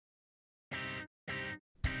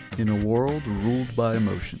In a world ruled by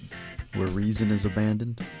emotion, where reason is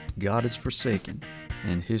abandoned, God is forsaken,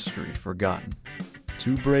 and history forgotten,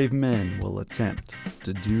 two brave men will attempt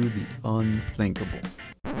to do the unthinkable.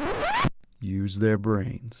 Use their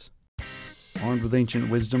brains. Armed with ancient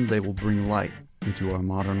wisdom, they will bring light into our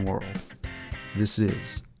modern world. This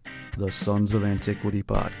is the Sons of Antiquity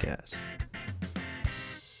podcast.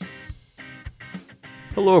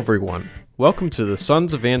 Hello everyone, welcome to the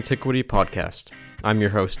Sons of Antiquity podcast. I'm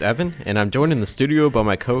your host Evan, and I'm joined in the studio by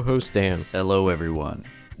my co-host Dan. Hello everyone.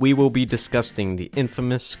 We will be discussing the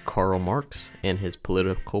infamous Karl Marx and his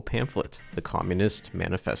political pamphlet, the Communist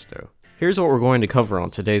Manifesto. Here's what we're going to cover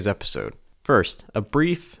on today's episode. First, a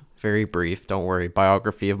brief, very brief, don't worry,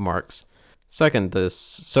 biography of Marx. Second, the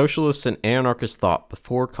socialist and anarchist thought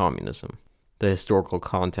before communism, the historical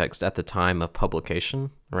context at the time of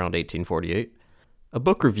publication, around 1848. A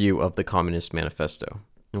book review of the Communist Manifesto,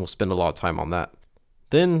 and we'll spend a lot of time on that.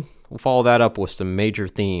 Then we'll follow that up with some major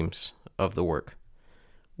themes of the work.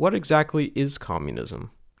 What exactly is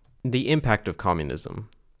communism? The impact of communism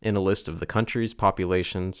in a list of the countries,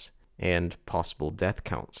 populations, and possible death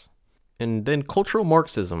counts. And then cultural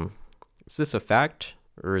Marxism. Is this a fact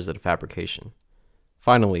or is it a fabrication?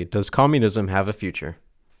 Finally, does communism have a future?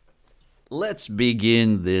 Let's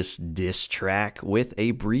begin this diss track with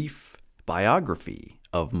a brief biography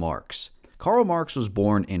of Marx. Karl Marx was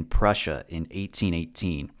born in Prussia in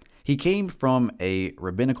 1818. He came from a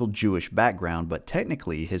rabbinical Jewish background, but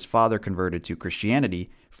technically his father converted to Christianity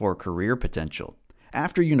for career potential.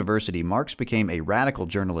 After university, Marx became a radical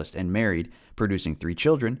journalist and married, producing 3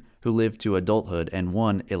 children who lived to adulthood and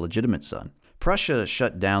 1 illegitimate son. Prussia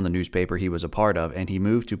shut down the newspaper he was a part of, and he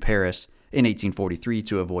moved to Paris in 1843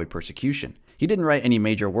 to avoid persecution. He didn't write any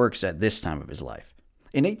major works at this time of his life.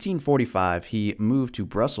 In 1845, he moved to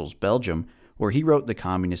Brussels, Belgium, where he wrote the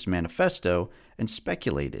Communist Manifesto and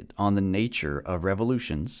speculated on the nature of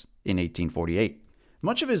revolutions in 1848.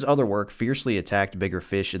 Much of his other work fiercely attacked bigger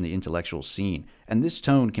fish in the intellectual scene, and this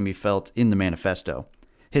tone can be felt in the manifesto.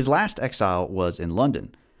 His last exile was in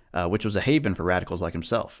London, which was a haven for radicals like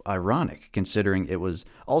himself, ironic considering it was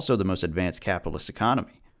also the most advanced capitalist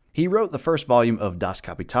economy. He wrote the first volume of Das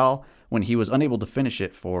Kapital when he was unable to finish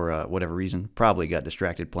it for whatever reason, probably got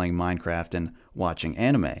distracted playing Minecraft and watching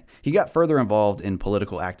anime. He got further involved in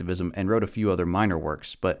political activism and wrote a few other minor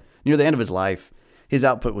works, but near the end of his life, his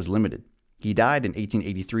output was limited. He died in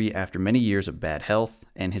 1883 after many years of bad health,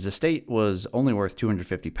 and his estate was only worth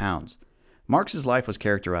 £250. Marx's life was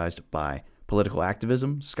characterized by political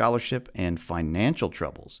activism, scholarship, and financial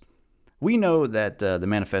troubles. We know that the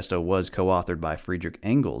manifesto was co-authored by Friedrich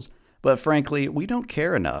Engels, but frankly, we don't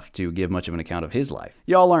care enough to give much of an account of his life.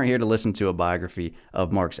 Y'all aren't here to listen to a biography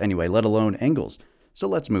of Marx anyway, let alone Engels. So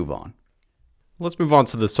let's move on. Let's move on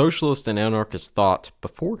to the socialist and anarchist thought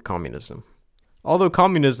before communism. Although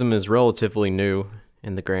communism is relatively new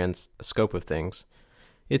in the grand scope of things,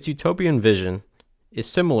 its utopian vision is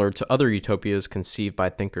similar to other utopias conceived by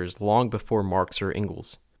thinkers long before Marx or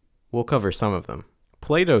Engels. We'll cover some of them.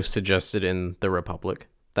 Plato suggested in The Republic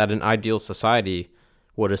that an ideal society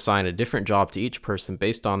would assign a different job to each person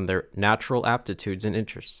based on their natural aptitudes and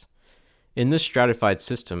interests. In this stratified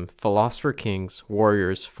system, philosopher kings,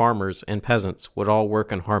 warriors, farmers, and peasants would all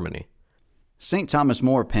work in harmony. St. Thomas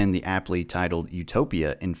More penned the aptly titled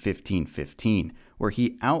Utopia in 1515, where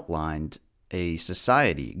he outlined a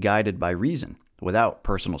society guided by reason, without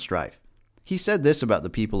personal strife. He said this about the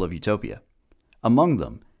people of Utopia: "Among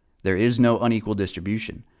them, there is no unequal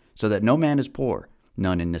distribution, so that no man is poor,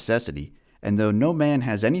 none in necessity, and though no man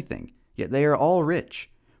has anything, yet they are all rich.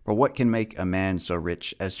 For what can make a man so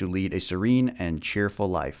rich as to lead a serene and cheerful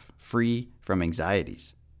life, free from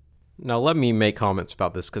anxieties?" Now let me make comments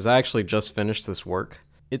about this, because I actually just finished this work.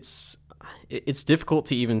 It's difficult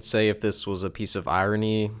to even say if this was a piece of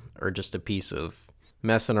irony or just a piece of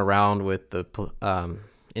messing around with the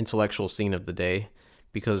intellectual scene of the day,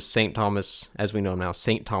 because St. Thomas, as we know now,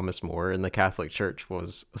 St. Thomas More in the Catholic Church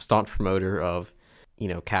was a staunch promoter of,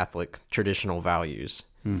 Catholic traditional values.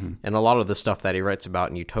 Mm-hmm. And a lot of the stuff that he writes about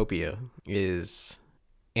in Utopia is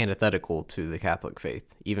antithetical to the Catholic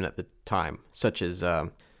faith, even at the time, such as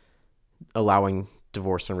allowing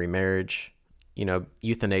divorce and remarriage.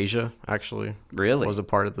 Euthanasia, actually, really was a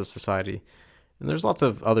part of the society. And there's lots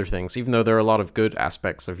of other things, even though there are a lot of good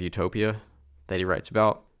aspects of Utopia that he writes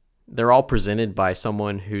about. They're all presented by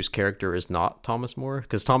someone whose character is not Thomas More,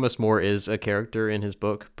 because Thomas More is a character in his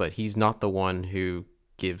book, but he's not the one who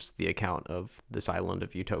gives the account of this island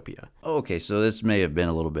of Utopia. Okay, so this may have been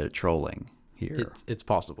a little bit of trolling here. It's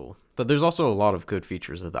possible. But there's also a lot of good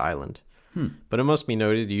features of the island. But it must be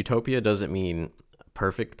noted, Utopia doesn't mean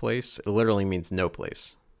perfect place. It literally means no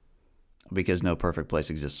place. because no perfect place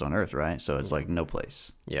exists on Earth, right? So it's like no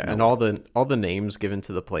place. Yeah, No and all the names given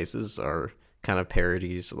to the places are kind of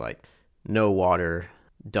parodies, like no water,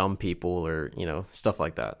 dumb people, or stuff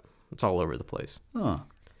like that. It's all over the place. Huh.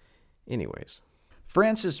 Anyways,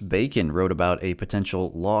 Francis Bacon wrote about a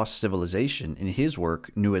potential lost civilization in his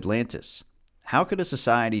work New Atlantis. How could a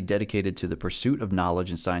society dedicated to the pursuit of knowledge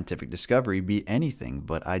and scientific discovery be anything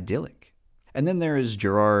but idyllic? And then there is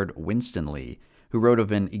Gerard Winstanley, who wrote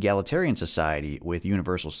of an egalitarian society with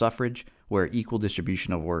universal suffrage, where equal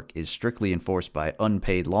distribution of work is strictly enforced by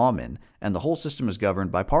unpaid lawmen, and the whole system is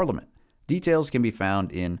governed by Parliament. Details can be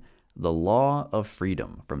found in The Law of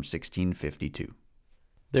Freedom from 1652.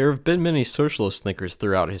 there have been many socialist thinkers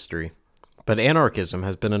throughout history, but anarchism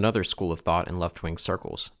has been another school of thought in left-wing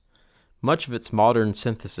circles. Much of its modern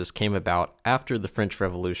synthesis came about after the French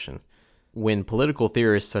Revolution, when political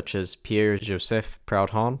theorists such as Pierre-Joseph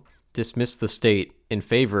Proudhon dismissed the state in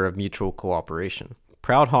favor of mutual cooperation.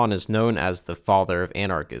 Proudhon is known as the father of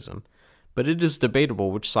anarchism, but it is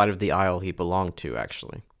debatable which side of the aisle he belonged to,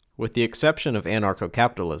 actually. With the exception of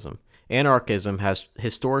anarcho-capitalism, anarchism has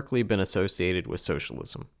historically been associated with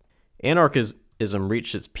socialism. Anarchism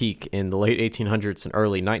reached its peak in the late 1800s and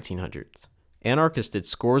early 1900s. Anarchists did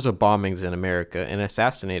scores of bombings in America and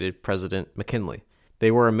assassinated President McKinley.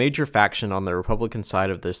 They were a major faction on the Republican side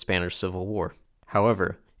of the Spanish Civil War.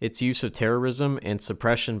 However, its use of terrorism and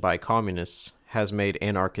suppression by communists has made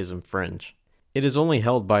anarchism fringe. It is only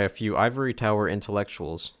held by a few ivory tower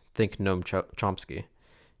intellectuals, think Noam Chomsky,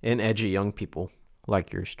 and edgy young people,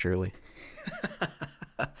 like yours truly.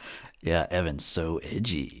 Yeah, Evan's so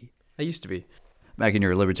edgy. I used to be. Back in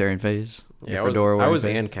your libertarian phase? Yeah, Your fedora I wearing was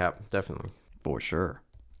phase? ANCAP, definitely. For sure.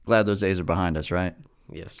 Glad those days are behind us, right?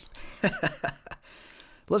 Yes.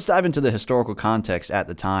 Let's dive into the historical context at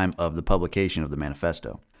the time of the publication of the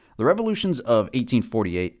manifesto. The revolutions of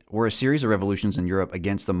 1848 were a series of revolutions in Europe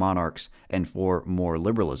against the monarchs and for more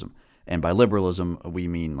liberalism. And by liberalism, we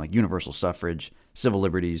mean like universal suffrage, civil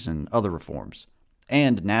liberties, and other reforms.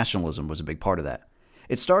 And nationalism was a big part of that.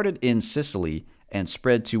 It started in Sicily and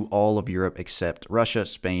spread to all of Europe except Russia,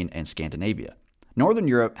 Spain, and Scandinavia. Northern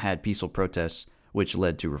Europe had peaceful protests, which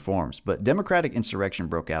led to reforms, but democratic insurrection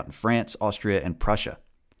broke out in France, Austria, and Prussia.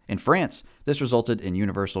 In France, this resulted in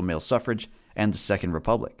universal male suffrage and the Second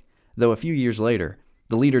Republic, though a few years later,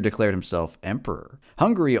 the leader declared himself emperor.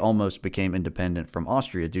 Hungary almost became independent from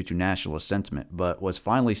Austria due to nationalist sentiment, but was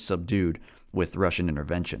finally subdued with Russian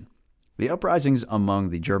intervention. The uprisings among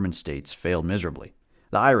the German states failed miserably.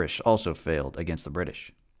 The Irish also failed against the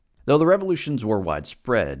British. Though the revolutions were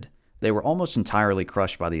widespread, they were almost entirely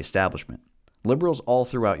crushed by the establishment. Liberals all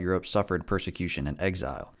throughout Europe suffered persecution and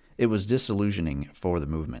exile. It was disillusioning for the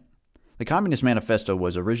movement. The Communist Manifesto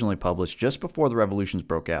was originally published just before the revolutions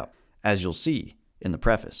broke out. As you'll see in the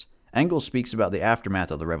preface, Engels speaks about the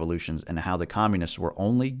aftermath of the revolutions and how the communists were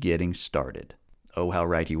only getting started. Oh, how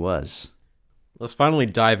right he was. Let's finally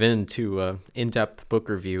dive into an in-depth book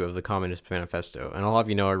review of the Communist Manifesto. And I'll have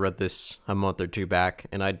you know I read this a month or two back,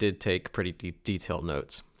 and I did take pretty detailed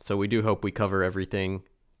notes. So we do hope we cover everything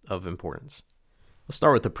of importance. Let's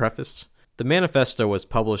start with the preface. The manifesto was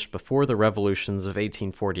published before the revolutions of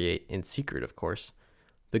 1848, in secret, of course.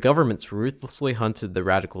 The governments ruthlessly hunted the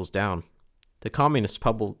radicals down. The communists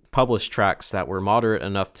published tracts that were moderate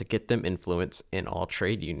enough to get them influence in all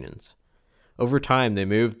trade unions. Over time, they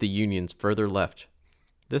moved the unions further left.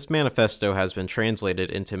 This manifesto has been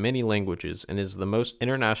translated into many languages and is the most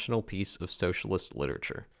international piece of socialist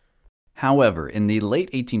literature. However, in the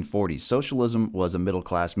late 1840s, socialism was a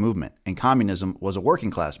middle-class movement, and communism was a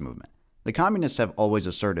working-class movement. The communists have always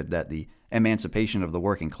asserted that the emancipation of the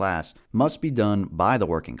working class must be done by the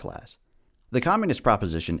working class. The communist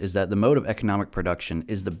proposition is that the mode of economic production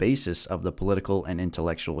is the basis of the political and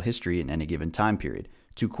intellectual history in any given time period,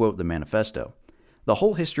 to quote the manifesto. The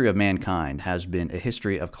whole history of mankind has been a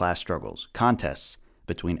history of class struggles, contests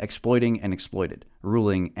between exploiting and exploited,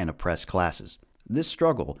 ruling and oppressed classes. This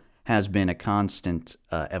struggle has been a constant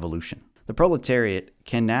evolution. The proletariat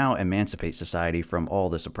can now emancipate society from all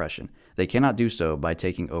this oppression. They cannot do so by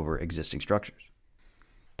taking over existing structures.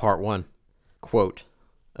 Part 1. Quote,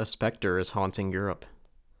 "A specter is haunting Europe.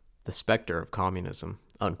 The specter of communism."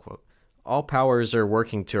 Unquote. All powers are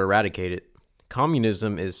working to eradicate it.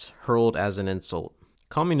 Communism is hurled as an insult.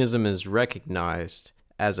 Communism is recognized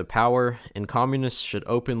as a power, and communists should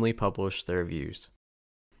openly publish their views.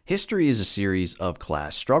 History is a series of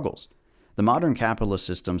class struggles. The modern capitalist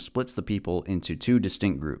system splits the people into two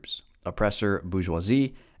distinct groups, oppressor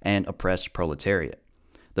bourgeoisie and oppressed proletariat.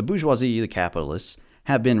 The bourgeoisie, the capitalists,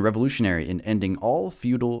 have been revolutionary in ending all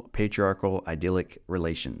feudal, patriarchal, idyllic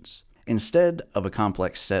relations. Instead of a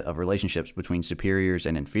complex set of relationships between superiors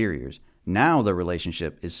and inferiors, now the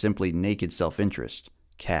relationship is simply naked self-interest,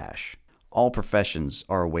 cash. All professions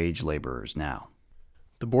are wage laborers now.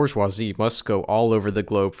 The bourgeoisie must go all over the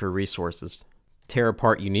globe for resources, tear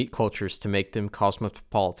apart unique cultures to make them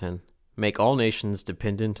cosmopolitan, make all nations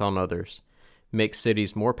dependent on others, make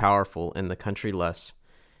cities more powerful and the country less,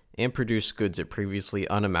 and produce goods at previously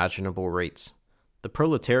unimaginable rates. The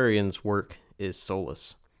proletarian's work is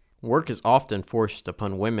soulless. Work is often forced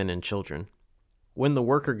upon women and children. When the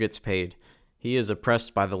worker gets paid, he is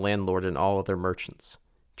oppressed by the landlord and all other merchants.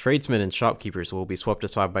 Tradesmen and shopkeepers will be swept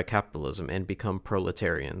aside by capitalism and become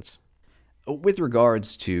proletarians. With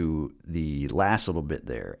regards to the last little bit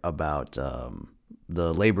there about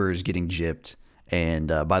the laborers getting gypped and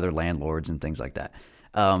by their landlords and things like that,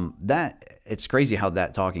 that it's crazy how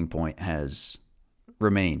that talking point has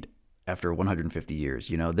remained after 150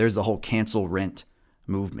 years. You know, there's the whole cancel rent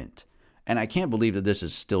movement, and I can't believe that this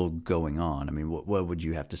is still going on. I mean, what would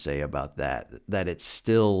you have to say about that? That it's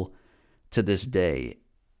still, to this day,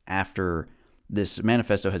 after this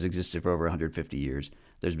manifesto has existed for over 150 years,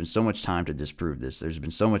 there's been so much time to disprove this. There's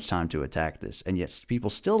been so much time to attack this. And yet people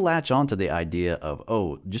still latch on to the idea of,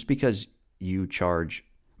 oh, just because you charge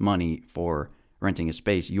money for renting a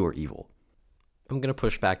space, you're evil. I'm going to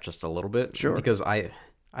push back just a little bit. Sure. Because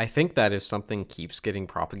I think that if something keeps getting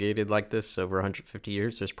propagated like this over 150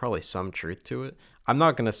 years, there's probably some truth to it. I'm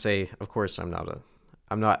not going to say, of course, I'm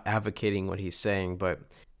not advocating what he's saying, but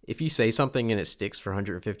if you say something and it sticks for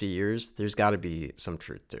 150 years, there's got to be some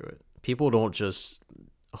truth to it. People don't just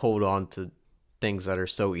hold on to things that are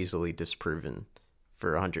so easily disproven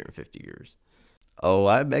for 150 years. Oh,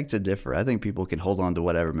 I beg to differ. I think people can hold on to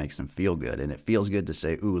whatever makes them feel good. And it feels good to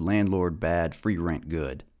say, ooh, landlord bad, free rent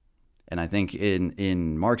good. And I think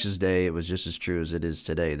in Marx's day, it was just as true as it is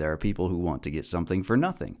today. There are people who want to get something for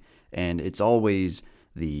nothing. And it's always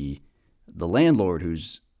the landlord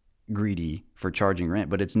who's greedy for charging rent,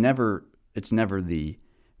 but it's never the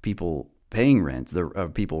people paying rent,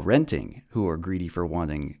 the people renting who are greedy for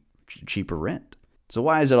wanting cheaper rent. So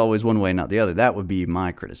why is it always one way, not the other? That would be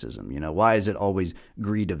my criticism. You know, why is it always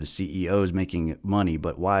greed of the CEOs making money,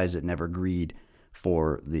 but why is it never greed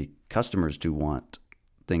for the customers to want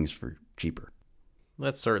things for cheaper?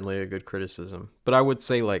 That's certainly a good criticism. But I would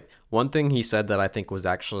say, like, one thing he said that I think was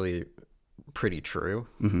actually pretty true,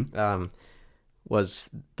 was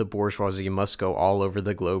the bourgeoisie must go all over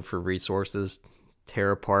the globe for resources,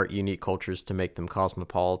 tear apart unique cultures to make them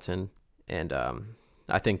cosmopolitan. And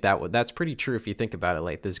I think that's pretty true if you think about it,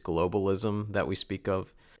 like this globalism that we speak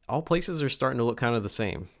of. All places are starting to look kind of the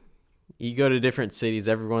same. You go to different cities,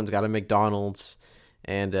 everyone's got a McDonald's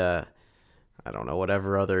and I don't know,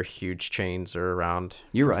 whatever other huge chains are around.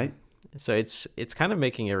 You're right. So it's kind of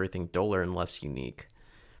making everything duller and less unique.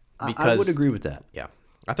 I would agree with that. Yeah.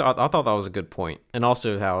 I thought that was a good point. And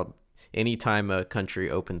also how anytime a country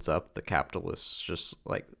opens up, the capitalists just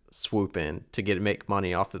like swoop in to make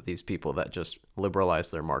money off of these people that just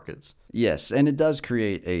liberalize their markets. Yes, and it does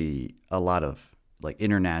create a lot of like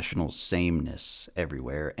international sameness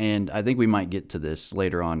everywhere. And I think we might get to this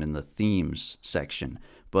later on in the themes section,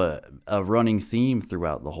 but a running theme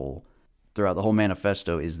throughout the whole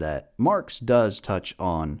manifesto is that Marx does touch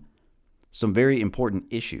on some very important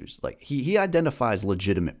issues. Like he identifies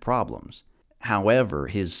legitimate problems. However,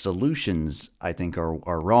 his solutions, I think,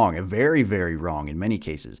 are wrong, and very, very wrong in many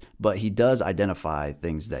cases. But he does identify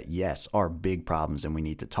things that, yes, are big problems, and we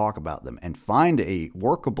need to talk about them and find a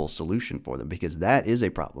workable solution for them, because that is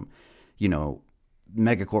a problem. You know,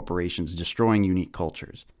 mega corporations destroying unique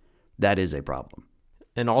cultures. That is a problem.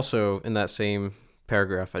 And also, in that same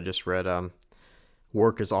paragraph I just read,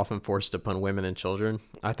 work is often forced upon women and children.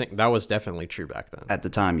 I think that was definitely true back then. At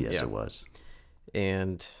the time, yes, it was.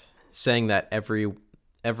 And saying that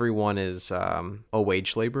everyone is a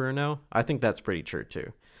wage laborer now, I think that's pretty true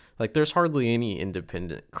too. Like there's hardly any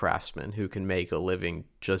independent craftsman who can make a living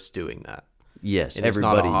just doing that. Yes, and it's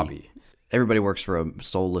not a hobby. Everybody works for a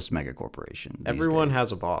soulless mega corporation. Everyone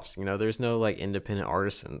has a boss. You know, there's no like independent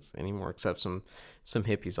artisans anymore, except some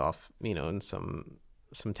hippies off, you know, in some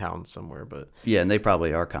town somewhere. But yeah, and they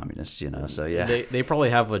probably are communists, you know. So yeah, they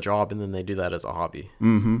probably have a job and then they do that as a hobby.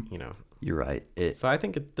 Mm-hmm. You know. You're right. So I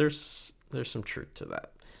think there's some truth to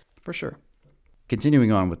that. For sure.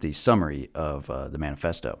 Continuing on with the summary of the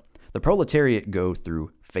manifesto. The proletariat go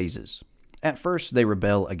through phases. At first, they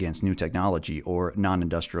rebel against new technology or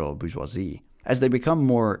non-industrial bourgeoisie. As they become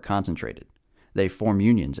more concentrated, they form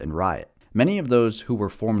unions and riot. Many of those who were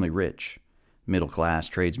formerly rich, middle class,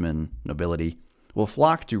 tradesmen, nobility, will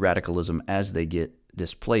flock to radicalism as they get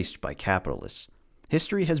displaced by capitalists.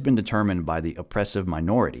 History has been determined by the oppressive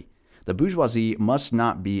minority. The bourgeoisie must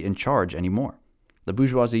not be in charge anymore. The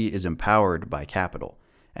bourgeoisie is empowered by capital,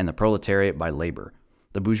 and the proletariat by labor.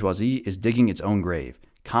 The bourgeoisie is digging its own grave.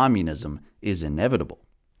 Communism is inevitable.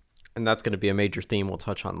 And that's going to be a major theme we'll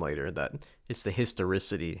touch on later, that it's the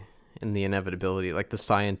historicity and the inevitability, like the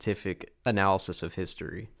scientific analysis of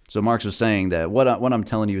history. So Marx was saying that what I'm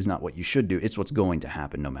telling you is not what you should do, it's what's going to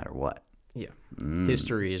happen no matter what. Yeah.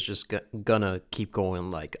 History is just gonna keep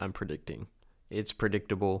going like I'm predicting. It's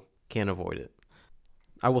predictable, can't avoid it.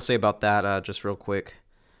 I will say about that just real quick.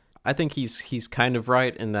 I think he's kind of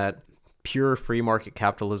right in that pure free market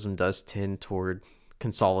capitalism does tend toward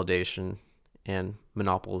consolidation and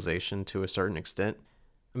monopolization to a certain extent.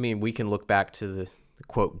 I mean, we can look back to the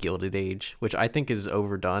quote Gilded Age, which I think is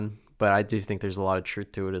overdone, but I do think there's a lot of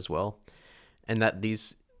truth to it as well. And that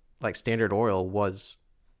these, like Standard Oil was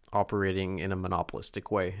operating in a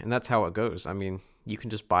monopolistic way, and that's how it goes. I mean, you can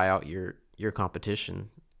just buy out your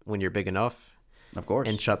competition when you're big enough, of course,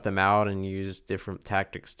 and shut them out and use different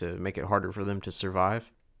tactics to make it harder for them to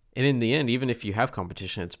survive. And in the end, even if you have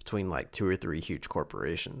competition, it's between like 2 or 3 huge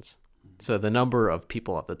corporations. So the number of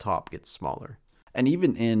people at the top gets smaller. And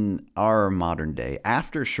even in our modern day,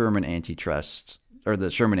 after Sherman Antitrust, or the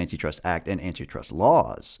Sherman Antitrust Act and antitrust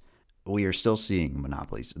laws, we are still seeing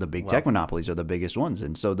monopolies. The big tech monopolies are the biggest ones.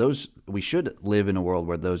 And so we should live in a world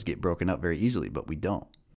where those get broken up very easily, but we don't.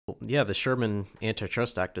 Yeah, the Sherman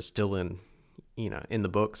Antitrust Act is still in the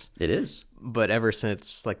books. It is. But ever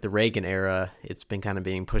since like the Reagan era, it's been kind of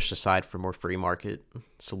being pushed aside for more free market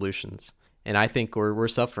solutions. And I think we're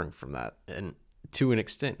suffering from that, and to an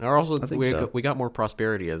extent. Or also we got more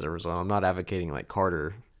prosperity as a result. I'm not advocating like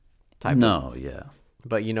Carter type. No, yeah.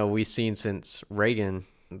 But we've seen since Reagan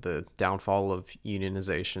the downfall of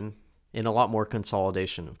unionization and a lot more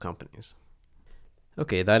consolidation of companies.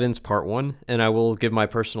 Okay, that ends part 1, and I will give my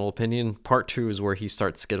personal opinion. Part 2 is where he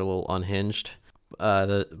starts to get a little unhinged.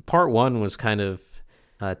 The part 1 was kind of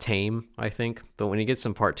tame, I think, but when he gets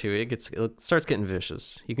in part 2, it starts getting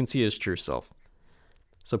vicious. You can see his true self.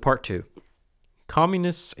 So part 2.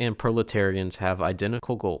 Communists and proletarians have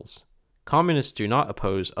identical goals. Communists do not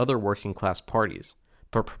oppose other working class parties,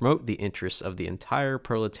 but promote the interests of the entire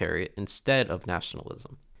proletariat instead of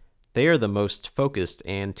nationalism. They are the most focused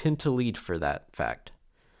and tend to lead for that fact.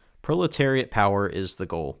 Proletariat power is the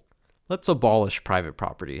goal. Let's abolish private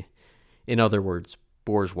property. In other words,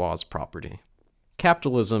 bourgeois property.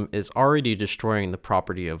 Capitalism is already destroying the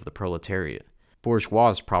property of the proletariat.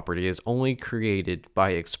 Bourgeois property is only created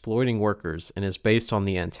by exploiting workers and is based on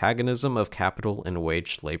the antagonism of capital and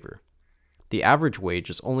wage labor. The average wage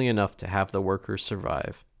is only enough to have the workers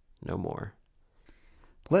survive, no more.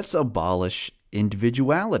 Let's abolish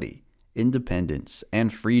individuality, independence,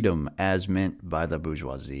 and freedom as meant by the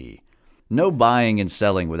bourgeoisie. No buying and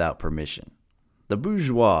selling without permission. The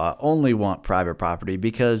bourgeois only want private property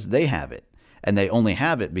because they have it, and they only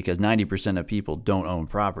have it because 90% of people don't own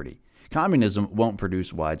property. Communism won't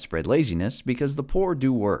produce widespread laziness because the poor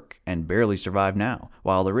do work and barely survive now,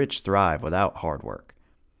 while the rich thrive without hard work.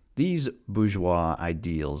 These bourgeois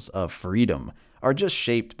ideals of freedom are just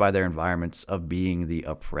shaped by their environments of being the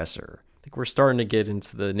oppressor. I think we're starting to get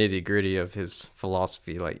into the nitty-gritty of his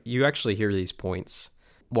philosophy. Like, you actually hear these points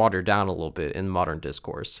watered down a little bit in modern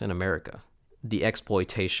discourse in America. The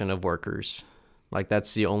exploitation of workers. Like,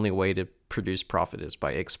 that's the only way to produce profit is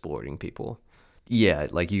by exploiting people. Yeah,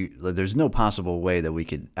 there's no possible way that we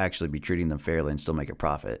could actually be treating them fairly and still make a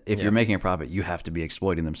profit. If you're making a profit, you have to be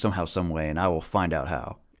exploiting them somehow, some way, and I will find out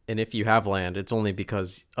how. And if you have land, it's only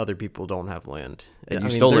because other people don't have land. And you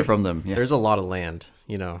stole it from them. Yeah. There's a lot of land,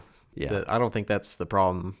 Yeah. I don't think that's the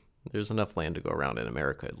problem. There's enough land to go around in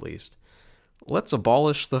America, at least. Let's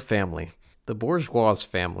abolish the family. The bourgeois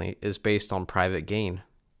family is based on private gain.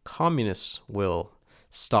 Communists will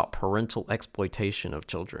stop parental exploitation of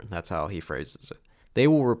children. That's how he phrases it. They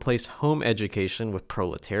will replace home education with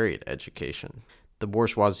proletariat education. The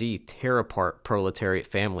bourgeoisie tear apart proletariat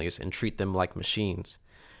families and treat them like machines.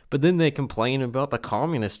 But then they complain about the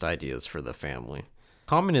communist ideas for the family.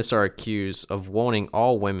 Communists are accused of wanting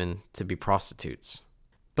all women to be prostitutes.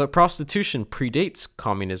 But prostitution predates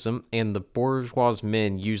communism, and the bourgeois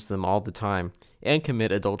men use them all the time and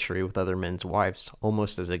commit adultery with other men's wives,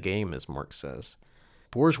 almost as a game, as Marx says.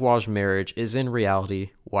 Bourgeois marriage is in reality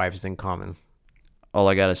wives in common. All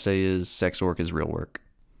I gotta say is sex work is real work.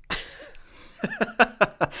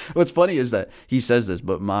 What's funny is that he says this,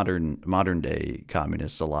 but modern day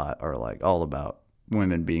communists a lot are like all about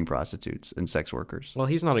women being prostitutes and sex workers. Well,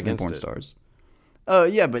 he's not against porn it. Stars.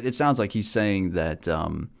 Yeah, but it sounds like he's saying that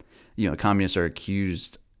communists are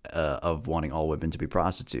accused of wanting all women to be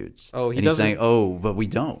prostitutes. Oh, he's saying, but we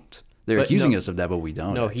don't. They're But accusing no- us of that, but we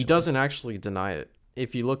don't. No, actually. he doesn't actually deny it.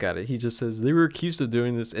 If you look at it, he just says they were accused of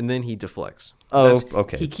doing this, and then he deflects. Oh, That's-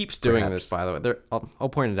 okay. He keeps doing Perhaps. this, by the way. I'll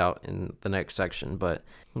point it out in the next section, but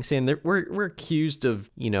he's saying that we're accused of,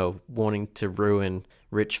 wanting to ruin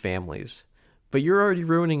rich families, but you're already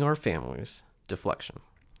ruining our families. Deflection.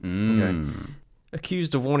 Okay.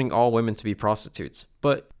 Accused of wanting all women to be prostitutes,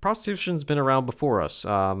 but prostitution's been around before us,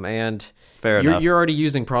 and Fair enough. you're already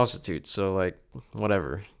using prostitutes, so like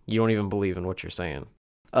whatever. You don't even believe in what you're saying.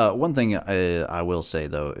 One thing I will say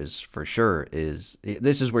though is for sure is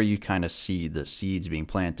this is where you kind of see the seeds being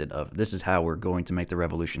planted of this is how we're going to make the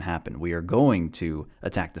revolution happen. We are going to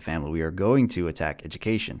attack the family. We are going to attack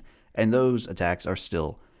education, and those attacks are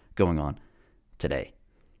still going on today.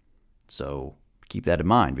 So keep that in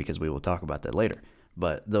mind because we will talk about that later.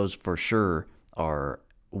 But those for sure are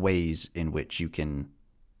ways in which you can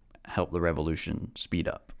help the revolution speed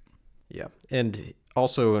up. Yeah, and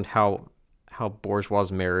also in how bourgeois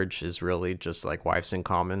marriage is really just like wives in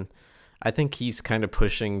common. I think he's kind of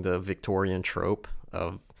pushing the Victorian trope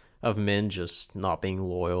of men just not being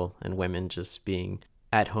loyal and women just being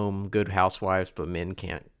at home good housewives, but men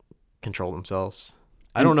can't control themselves.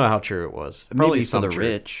 I don't know how true it was. Probably Maybe for some the truth.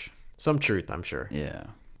 rich. Some truth, I'm sure. Yeah.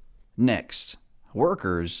 Next,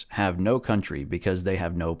 workers have no country because they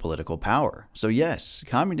have no political power. So yes,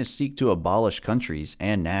 communists seek to abolish countries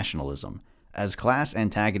and nationalism. As class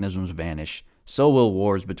antagonisms vanish, so will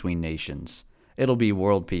wars between nations. It'll be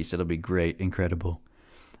world peace. It'll be great, incredible.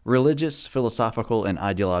 Religious, philosophical, and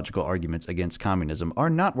ideological arguments against communism are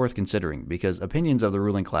not worth considering because opinions of the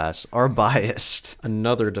ruling class are biased.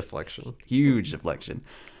 Another deflection. Huge deflection.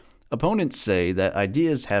 Opponents say that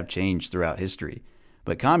ideas have changed throughout history,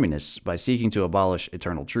 but communists, by seeking to abolish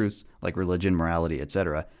eternal truths like religion, morality,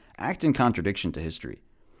 etc., act in contradiction to history.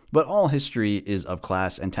 But all history is of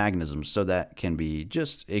class antagonism, so that can be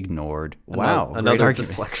just ignored. Wow, great Another argument.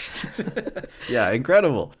 deflection. Yeah,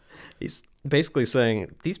 incredible. He's basically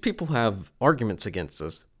saying these people have arguments against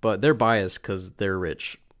us, but they're biased because they're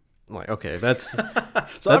rich. Like, okay, that's So I'm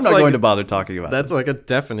That's not like- going to bother talking about that's like a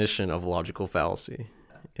definition of logical fallacy.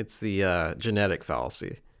 It's the genetic fallacy.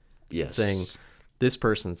 it. Yes. Saying this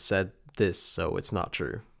person said this, so it's not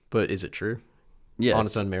true. But is it true? yes. On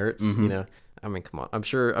its own merits, I mean, come on. I'm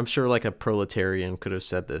sure like a proletarian could have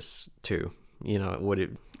said this too. Would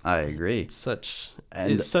it I agree. it's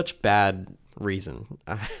such bad reason.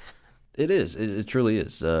 It is. It truly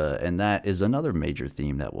is. And that is another major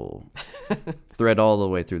theme that will thread all the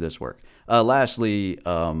way through this work. Lastly,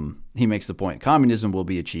 he makes the point communism will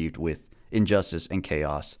be achieved with injustice and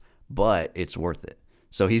chaos, but it's worth it.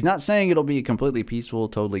 So he's not saying it'll be completely peaceful,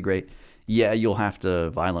 totally great. Yeah, you'll have to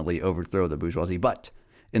violently overthrow the bourgeoisie, but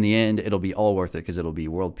in the end, it'll be all worth it because it'll be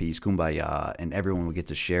world peace, kumbaya, and everyone will get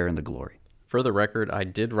to share in the glory. For the record, I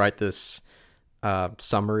did write this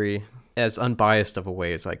summary as unbiased of a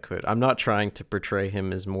way as I could. I'm not trying to portray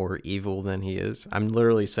him as more evil than he is. I'm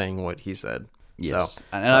literally saying what he said. Yes. So,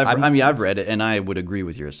 And I've read it, and I would agree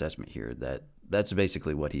with your assessment here that that's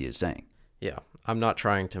basically what he is saying. yeah, I'm not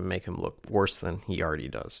trying to make him look worse than he already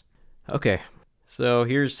does. Okay, so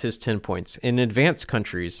here's his 10 points. In advanced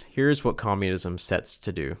countries, here's what communism sets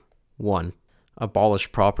to do. 1.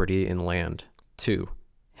 Abolish property in land. 2.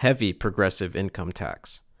 Heavy progressive income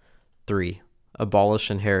tax. 3. Abolish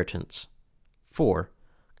inheritance. 4.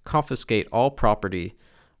 Confiscate all property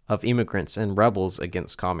of immigrants and rebels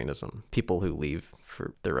against communism, people who leave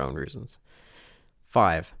for their own reasons.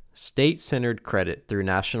 5. State-centered credit through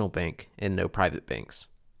national bank and no private banks.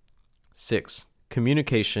 6.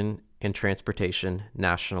 Communication and transportation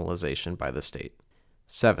nationalization by the state.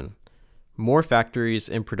 7. More factories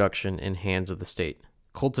and production in hands of the state.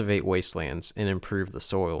 Cultivate wastelands and improve the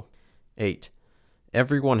soil. 8.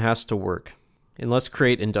 Everyone has to work, and let's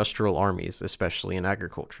create industrial armies, especially in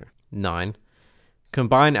agriculture. 9.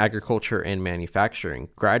 Combine agriculture and manufacturing,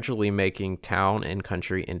 gradually making town and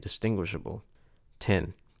country indistinguishable.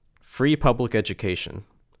 10. Free public education.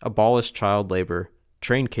 Abolish child labor.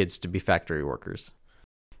 Train kids to be factory workers.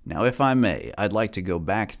 Now, if I may, I'd like to go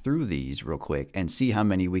back through these real quick and see how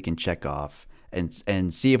many we can check off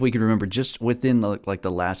and see if we can remember just within the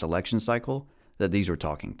last election cycle that these were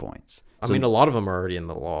talking points. I mean, a lot of them are already in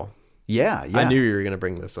the law. Yeah. I knew you were going to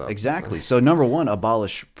bring this up. Exactly. So number 1,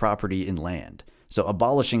 abolish property in land. So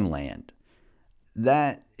abolishing land.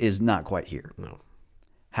 That is not quite here. No.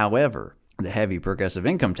 However, the heavy progressive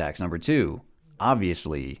income tax, number 2,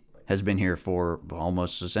 obviously has been here for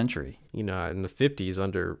almost a century. In the 50s,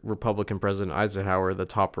 under Republican President Eisenhower, the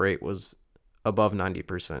top rate was above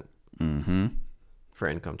 90% for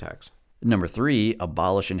income tax. Number 3,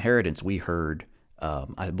 abolish inheritance. We heard,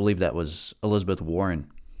 I believe that was Elizabeth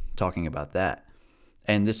Warren talking about that.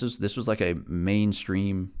 And this was like a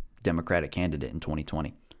mainstream Democratic candidate in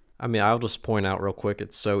 2020. I mean, I'll just point out real quick,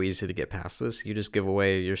 it's so easy to get past this. You just give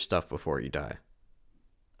away your stuff before you die.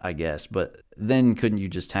 I guess, but then couldn't you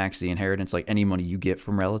just tax the inheritance? Like any money you get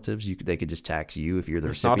from relatives, they could just tax you if you're the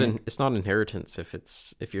recipient. It's not inheritance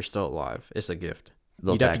if you're still alive. It's a gift.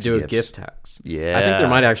 They'll You'd have to tax do a gifts. gift tax. Yeah. I think there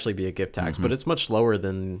might actually be a gift tax, but it's much lower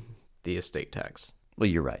than the estate tax. Well,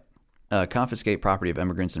 you're right. Confiscate property of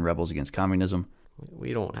immigrants and rebels against communism.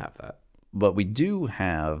 We don't have that. But we do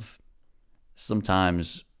have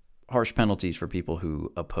sometimes harsh penalties for people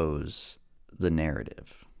who oppose the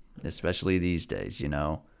narrative, especially these days, you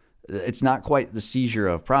know. It's not quite the seizure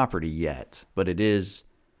of property yet, but it is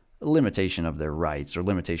a limitation of their rights or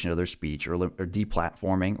limitation of their speech or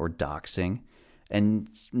deplatforming or doxing. And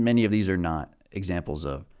many of these are not examples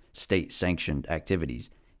of state-sanctioned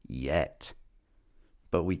activities yet.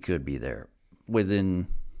 But we could be there within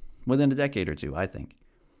a decade or two, I think.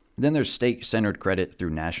 Then there's state-centered credit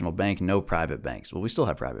through national bank, no private banks. Well, we still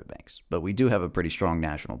have private banks, but we do have a pretty strong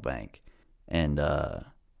national bank. And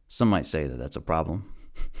some might say that that's a problem.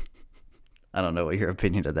 I don't know what your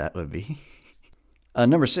opinion of that would be.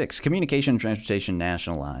 Number 6, communication and transportation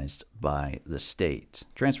nationalized by the state.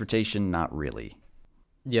 Transportation, not really.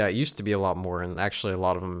 Yeah, it used to be a lot more, and actually a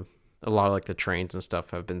lot of like the trains and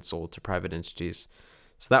stuff have been sold to private entities.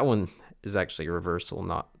 So that one is actually a reversal,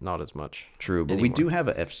 not as much. True, but anymore. we do have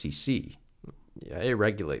a FCC. Yeah, it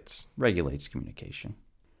regulates Communication.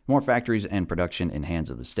 More factories and production in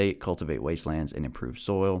hands of the state, cultivate wastelands and improve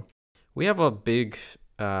soil. We have a big,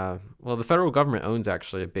 the federal government owns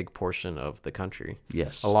actually a big portion of the country.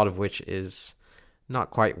 Yes. A lot of which is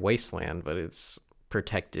not quite wasteland, but it's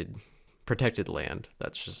protected land.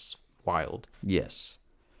 That's just wild. Yes.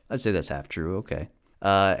 I'd say that's half true. Okay.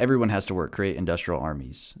 Everyone has to work, create industrial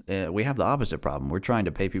armies. We have the opposite problem. We're trying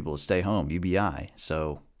to pay people to stay home, UBI.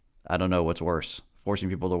 So I don't know what's worse, forcing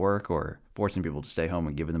people to work or forcing people to stay home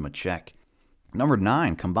and giving them a check. Number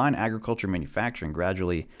 9, combine agriculture and manufacturing,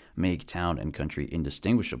 gradually make town and country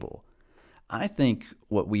indistinguishable. I think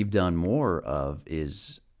what we've done more of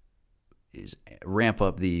is ramp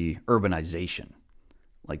up the urbanization.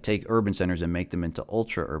 Like take urban centers and make them into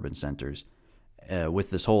ultra-urban centers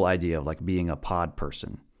with this whole idea of like being a pod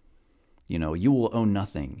person. You know, you will own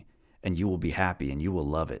nothing and you will be happy and you will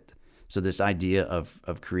love it. So this idea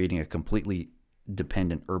of creating a completely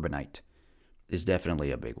dependent urbanite is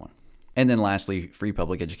definitely a big one. And then lastly, free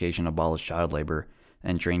public education, abolish child labor,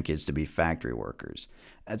 and train kids to be factory workers.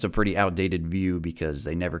 That's a pretty outdated view because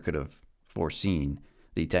they never could have foreseen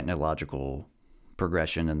the technological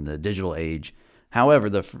progression and the digital age. However,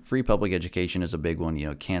 the free public education is a big one. You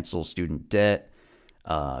know, cancel student debt.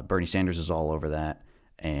 Bernie Sanders is all over that.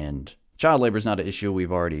 And child labor is not an issue.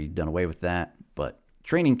 We've already done away with that. But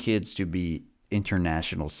training kids to be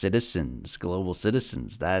international citizens, global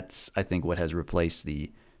citizens, that's, I think, what has replaced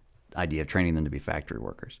the idea of training them to be factory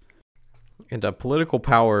workers. And political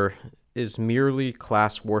power is merely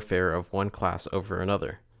class warfare of one class over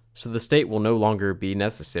another. So the state will no longer be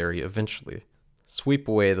necessary eventually. Sweep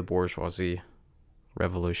away the bourgeoisie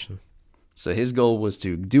revolution. So his goal was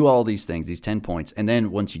to do all these things, these 10 points, and then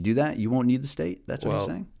once you do that, you won't need the state? That's what he's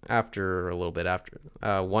saying? After a little bit after.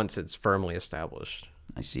 Once it's firmly established.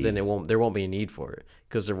 I see. Then there won't be a need for it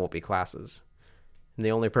because there won't be classes. And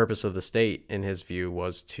the only purpose of the state, in his view,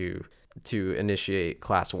 was to initiate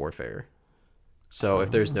class warfare. So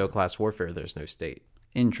if there's no class warfare, there's no state.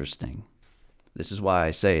 Interesting. This is why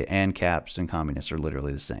I say ANCAPs and communists are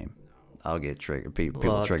literally the same. I'll get triggered.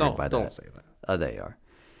 People triggered by that. Don't say that. They are.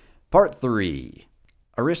 Part 3.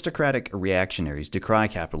 Aristocratic reactionaries decry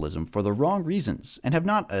capitalism for the wrong reasons and have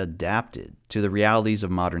not adapted to the realities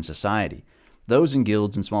of modern society. Those in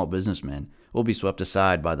guilds and small businessmen will be swept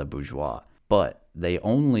aside by the bourgeois, but they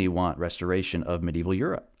only want restoration of medieval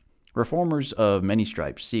Europe. Reformers of many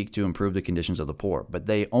stripes seek to improve the conditions of the poor, but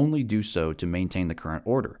they only do so to maintain the current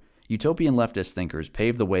order. Utopian leftist thinkers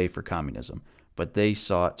paved the way for communism, but they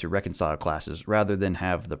sought to reconcile classes rather than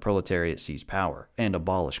have the proletariat seize power and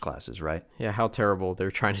abolish classes, right? Yeah, how terrible. They're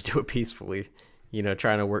trying to do it peacefully,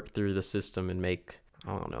 trying to work through the system and make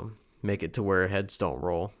it to where heads don't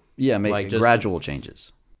roll. Yeah, make gradual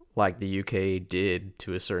changes. Like the UK did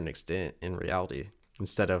to a certain extent in reality.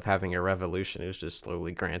 Instead of having a revolution, it was just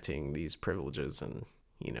slowly granting these privileges and,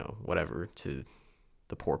 whatever to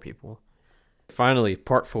the poor people. Finally,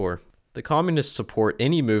 part 4. The communists support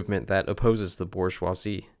any movement that opposes the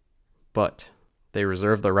bourgeoisie, but they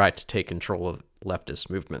reserve the right to take control of leftist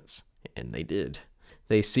movements, and they did.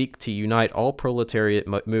 They seek to unite all proletariat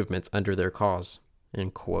movements under their cause,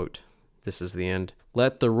 end quote. This is the end.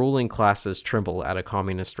 Let the ruling classes tremble at a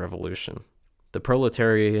communist revolution. The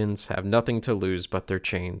proletarians have nothing to lose but their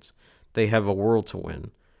chains. They have a world to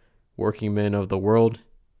win. Working men of the world,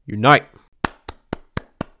 unite!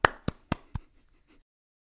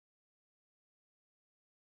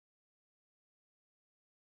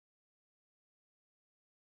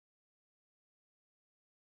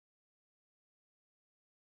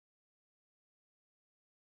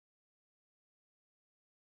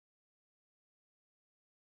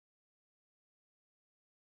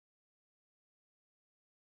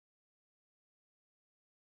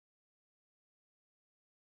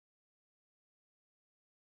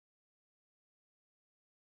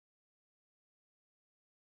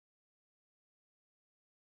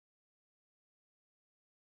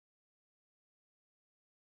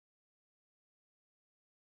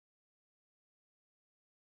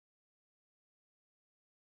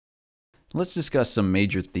 Let's discuss some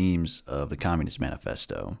major themes of the Communist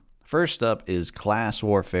Manifesto. First up is class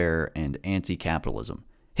warfare and anti-capitalism.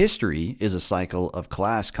 History is a cycle of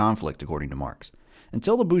class conflict, according to Marx.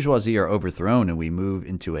 Until the bourgeoisie are overthrown and we move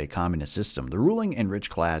into a communist system, the ruling and rich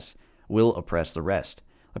class will oppress the rest.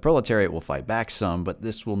 The proletariat will fight back some, but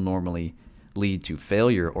this will normally lead to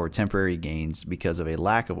failure or temporary gains because of a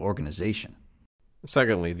lack of organization.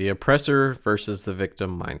 Secondly, the oppressor versus the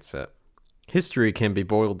victim mindset. History can be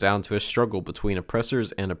boiled down to a struggle between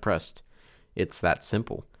oppressors and oppressed. It's that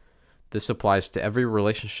simple. This applies to every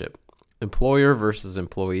relationship. Employer versus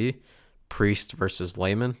employee, priest versus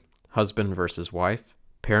layman, husband versus wife,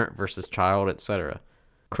 parent versus child, etc.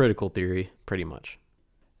 Critical theory, pretty much.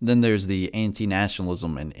 Then there's the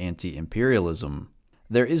anti-nationalism and anti-imperialism.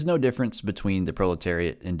 There is no difference between the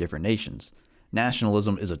proletariat in different nations.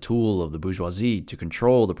 Nationalism is a tool of the bourgeoisie to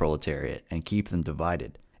control the proletariat and keep them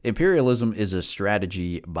divided. Imperialism is a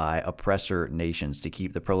strategy by oppressor nations to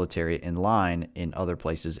keep the proletariat in line in other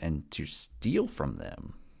places and to steal from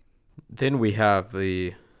them. Then we have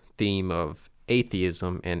the theme of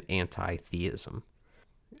atheism and anti-theism.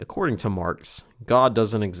 According to Marx, God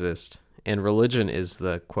doesn't exist, and religion is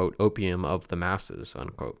the, quote, opium of the masses,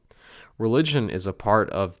 unquote. Religion is a part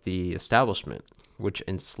of the establishment, which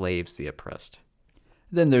enslaves the oppressed.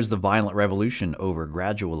 Then there's the violent revolution over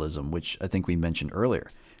gradualism, which I think we mentioned earlier.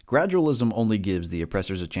 Gradualism only gives the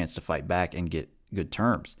oppressors a chance to fight back and get good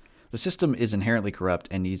terms. The system is inherently corrupt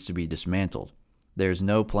and needs to be dismantled. There's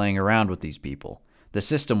no playing around with these people. The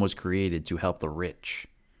system was created to help the rich.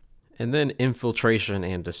 And then infiltration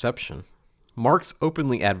and deception. Marx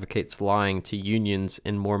openly advocates lying to unions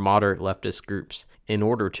and more moderate leftist groups in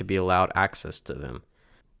order to be allowed access to them.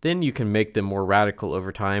 Then you can make them more radical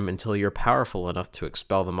over time until you're powerful enough to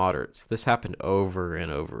expel the moderates. This happened over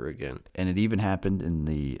and over again. And it even happened in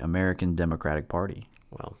the American Democratic Party.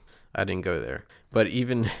 Well, I didn't go there. But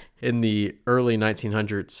even in the early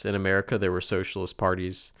 1900s in America, there were socialist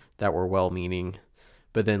parties that were well-meaning.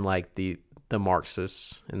 But then like the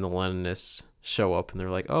Marxists and the Leninists show up and they're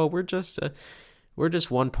like, oh, we're just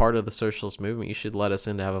one part of the socialist movement. You should let us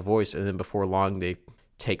in to have a voice. And then before long, they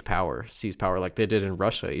take power, seize power like they did in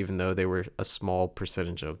Russia, even though they were a small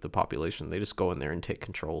percentage of the population. They just go in there and take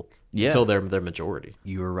control until they're majority.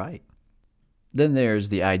 You were right. Then there's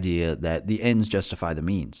the idea that the ends justify the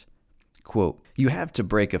means. Quote, you have to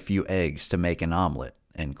break a few eggs to make an omelet,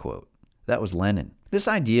 end quote. That was Lenin. This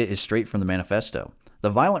idea is straight from the manifesto.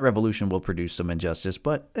 The violent revolution will produce some injustice,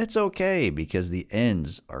 but it's okay because the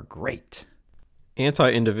ends are great.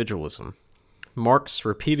 Anti-individualism. Marx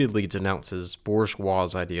repeatedly denounces bourgeois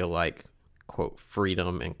idea like, quote,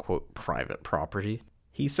 freedom and, quote, private property.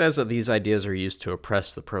 He says that these ideas are used to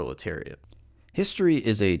oppress the proletariat. History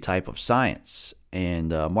is a type of science,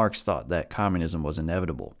 and Marx thought that communism was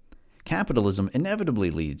inevitable. Capitalism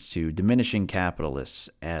inevitably leads to diminishing capitalists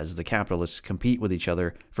as the capitalists compete with each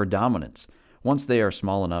other for dominance. Once they are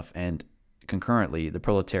small enough and concurrently the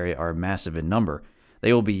proletariat are massive in number,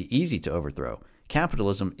 they will be easy to overthrow.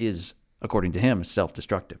 Capitalism is, according to him,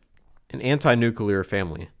 self-destructive. An anti-nuclear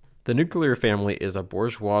family. The nuclear family is a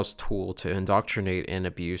bourgeois tool to indoctrinate and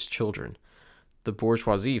abuse children. The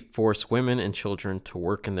bourgeoisie force women and children to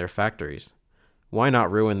work in their factories. Why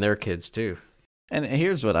not ruin their kids too? And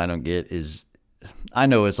here's what I don't get is, I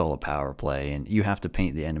know it's all a power play and you have to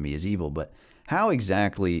paint the enemy as evil, but how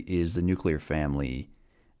exactly is the nuclear family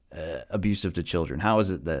abusive to children? How is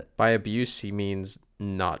it that... By abuse, he means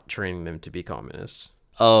not training them to be communists.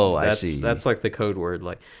 Oh, I see. That's like the code word.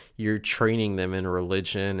 Like you're training them in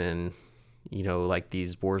religion and, you know, like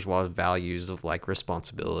these bourgeois values of like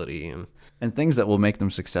responsibility and things that will make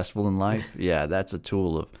them successful in life. Yeah, that's a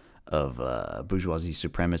tool bourgeoisie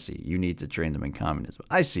supremacy. You need to train them in communism.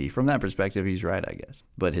 I see. From that perspective, he's right, I guess.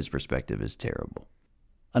 But his perspective is terrible.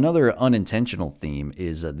 Another unintentional theme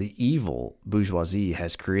is the evil bourgeoisie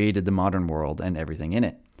has created the modern world and everything in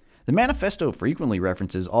it. The manifesto frequently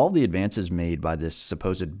references all the advances made by this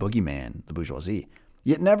supposed boogeyman, the bourgeoisie,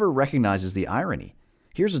 yet never recognizes the irony.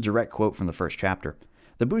 Here's a direct quote from the first chapter.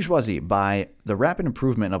 The bourgeoisie, by the rapid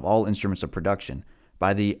improvement of all instruments of production,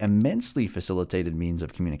 by the immensely facilitated means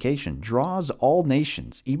of communication, draws all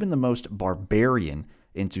nations, even the most barbarian,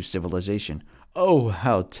 into civilization. Oh,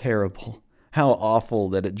 how terrible. How awful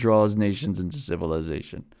that it draws nations into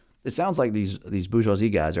civilization. It sounds like these bourgeoisie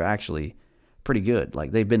guys are actually pretty good.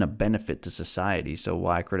 Like, they've been a benefit to society, so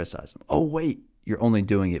why criticize them? Oh, wait. You're only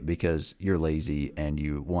doing it because you're lazy and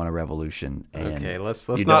you want a revolution and okay, let's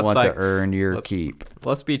you not don't want to earn your keep.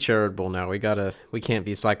 Let's be charitable now. We can't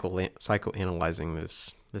be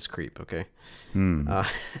psychoanalyzing this creep, okay?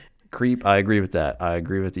 Creep, I agree with that. I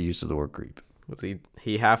agree with the use of the word creep.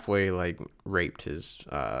 He halfway raped his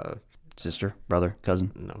sister, brother,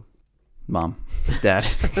 cousin? No. Mom, dad.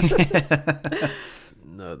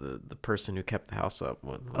 No, the person who kept the house up.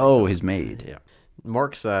 His maid. Yeah.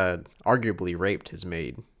 Marx arguably raped his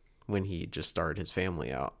maid when he just started his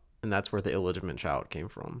family out, and that's where the illegitimate child came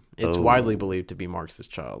from. It's widely believed to be Marx's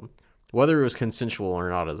child. Whether it was consensual or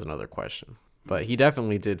not is another question, but he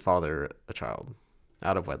definitely did father a child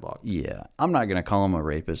out of wedlock. Yeah, I'm not going to call him a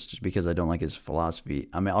rapist just because I don't like his philosophy.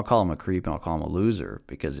 I mean, I'll call him a creep and I'll call him a loser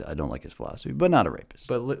because I don't like his philosophy, but not a rapist.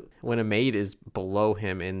 But when a maid is below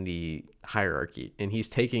him in the hierarchy and he's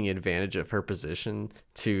taking advantage of her position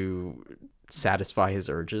to satisfy his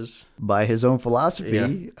urges by his own philosophy. Yeah.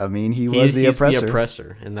 I mean, he's the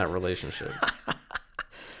oppressor in that relationship.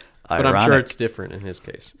 But I'm sure it's different in his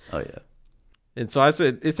case. Oh yeah. And so I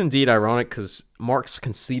said it's indeed ironic because Marx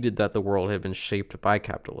conceded that the world had been shaped by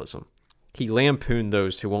capitalism. He lampooned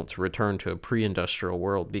those who want to return to a pre-industrial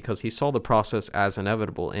world because he saw the process as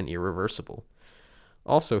inevitable and irreversible.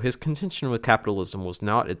 Also, his contention with capitalism was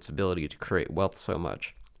not its ability to create wealth so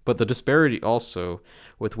much, but the disparity also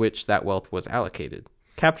with which that wealth was allocated.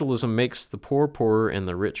 Capitalism makes the poor poorer and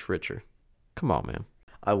the rich richer. Come on, man.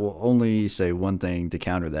 I will only say one thing to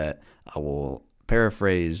counter that. I will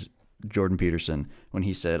paraphrase Jordan Peterson when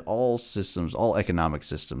he said, all economic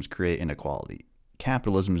systems create inequality.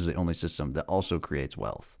 Capitalism is the only system that also creates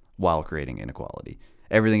wealth while creating inequality.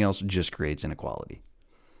 Everything else just creates inequality.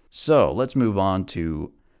 So let's move on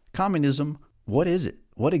to communism. What is it?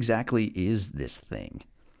 What exactly is this thing?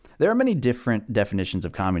 There are many different definitions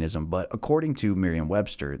of communism, but according to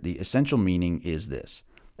Merriam-Webster, the essential meaning is this: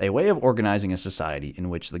 a way of organizing a society in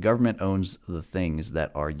which the government owns the things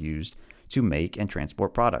that are used to make and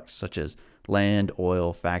transport products, such as land,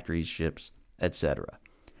 oil, factories, ships, etc.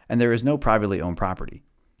 And there is no privately owned property.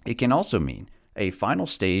 It can also mean a final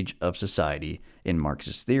stage of society in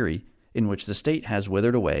Marxist theory in which the state has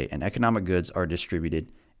withered away and economic goods are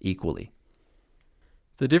distributed equally.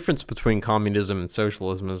 The difference between communism and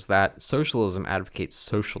socialism is that socialism advocates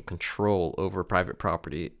social control over private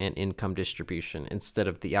property and income distribution instead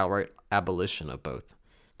of the outright abolition of both.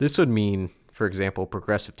 This would mean, for example,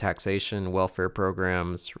 progressive taxation, welfare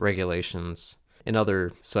programs, regulations, and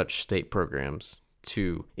other such state programs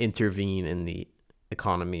to intervene in the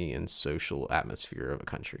economy and social atmosphere of a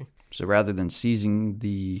country. So rather than seizing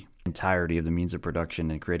the entirety of the means of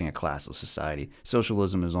production and creating a classless society,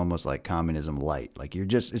 socialism is almost like communism light. Like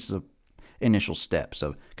it's the initial steps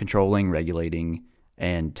of controlling, regulating,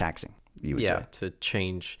 and taxing, you would say. To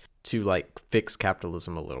change, to fix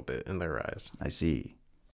capitalism a little bit in their eyes. I see.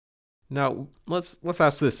 Now, let's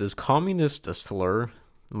ask this. Is communist a slur,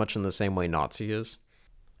 much in the same way Nazi is?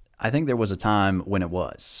 I think there was a time when it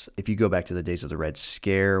was. If you go back to the days of the Red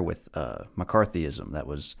Scare with McCarthyism, that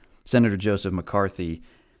was Senator Joseph McCarthy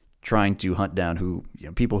trying to hunt down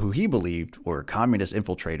people who he believed were communist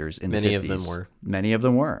infiltrators in the 50s. Many of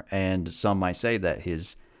them were. And some might say that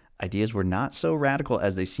his ideas were not so radical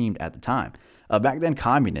as they seemed at the time. Back then,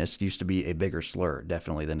 communist used to be a bigger slur,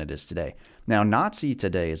 definitely, than it is today. Now, Nazi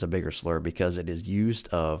today is a bigger slur because it is used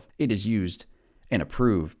and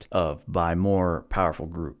approved of by more powerful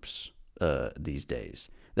groups these days.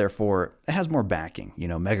 Therefore, it has more backing.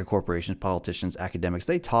 Mega corporations, politicians, academics,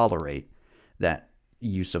 they tolerate that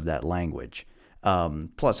use of that language.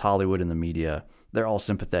 Plus, Hollywood and the media, they're all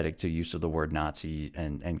sympathetic to use of the word Nazi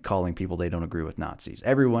and calling people they don't agree with Nazis.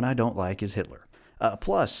 Everyone I don't like is Hitler.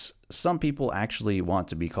 Plus, some people actually want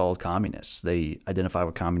to be called communists. They identify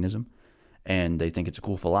with communism, and they think it's a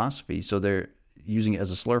cool philosophy, so they're using it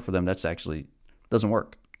as a slur for them. That's actually doesn't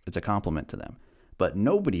work. It's a compliment to them. but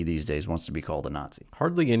nobody these days wants to be called a Nazi.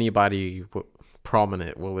 Hardly anybody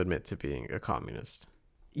prominent will admit to being a communist.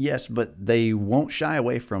 Yes, but they won't shy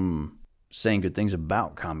away from saying good things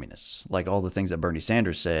about communists, like all the things that Bernie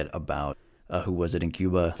Sanders said about, who was it in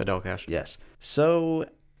Cuba? Fidel Castro. Yes. So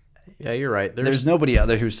Yeah, you're right. there's nobody out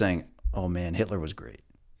there who's saying, oh man, Hitler was great.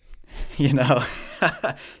 You know,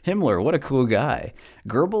 Himmler, what a cool guy.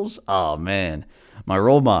 Goebbels, oh man, my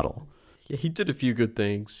role model. Yeah, he did a few good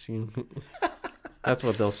things. That's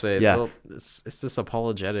what they'll say. Yeah. It's this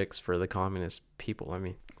apologetics for the communist people. I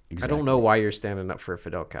mean, Exactly. I don't know why you're standing up for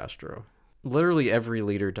Fidel Castro. Literally every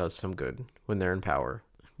leader does some good when they're in power.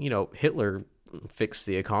 You know, Hitler fixed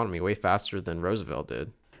the economy way faster than Roosevelt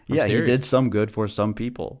did. I'm Yeah, serious. he did some good for some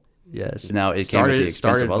people. Yes. Now it came at the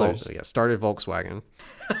expense of others. Started Volkswagen.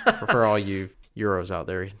 For all you Euros out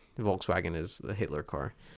there, Volkswagen is the Hitler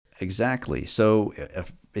car. Exactly. So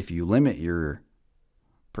if you limit your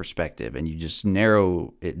perspective and you just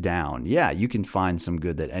narrow it down, yeah, you can find some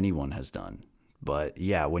good that anyone has done. But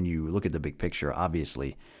yeah, when you look at the big picture,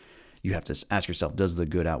 obviously, you have to ask yourself, does the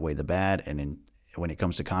good outweigh the bad? And when it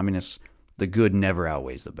comes to communists, the good never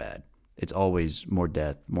outweighs the bad. It's always more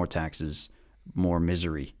death, more taxes, more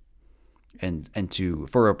misery. And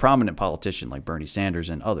for a prominent politician like Bernie Sanders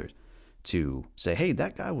and others to say, hey,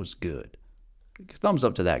 that guy was good. Thumbs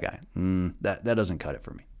up to that guy. That doesn't cut it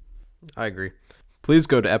for me. I agree. Please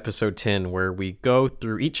go to episode 10, where we go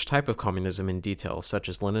through each type of communism in detail, such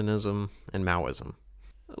as Leninism and Maoism.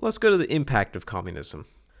 Let's go to the impact of communism.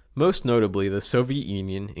 Most notably, the Soviet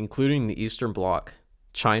Union, including the Eastern Bloc,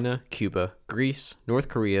 China, Cuba, Greece, North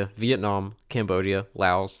Korea, Vietnam, Cambodia,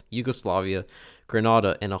 Laos, Yugoslavia,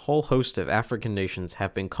 Grenada, and a whole host of African nations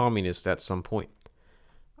have been communist at some point.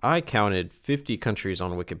 I counted 50 countries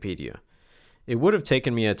on Wikipedia. It would have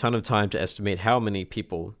taken me a ton of time to estimate how many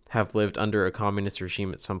people have lived under a communist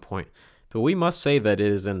regime at some point, but we must say that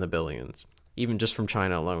it is in the billions. Even just from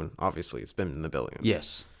China alone, obviously, it's been in the billions.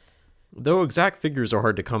 Yes. Though exact figures are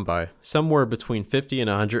hard to come by, somewhere between 50 and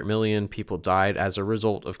 100 million people died as a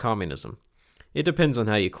result of communism. It depends on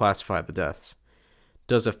how you classify the deaths.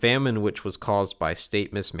 Does a famine which was caused by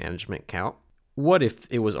state mismanagement count? What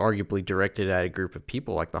if it was arguably directed at a group of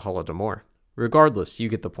people like the Holodomor? Regardless, you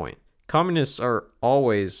get the point. Communists are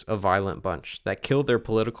always a violent bunch that kill their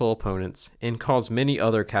political opponents and cause many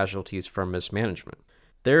other casualties from mismanagement.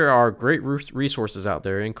 There are great resources out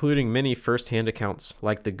there, including many first-hand accounts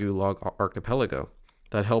like the Gulag Archipelago,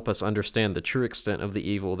 that help us understand the true extent of the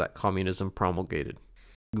evil that communism promulgated.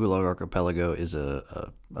 Gulag Archipelago is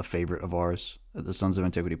a favorite of ours at the Sons of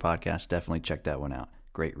Antiquity podcast. Definitely check that one out.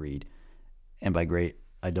 Great read. And by great,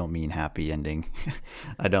 I don't mean happy ending.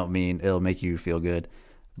 I don't mean it'll make you feel good,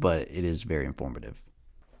 but it is very informative.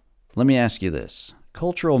 Let me ask you this.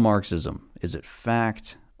 Cultural Marxism, is it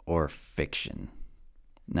fact or fiction?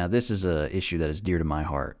 Now, this is an issue that is dear to my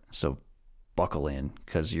heart, so buckle in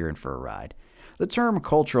because you're in for a ride. The term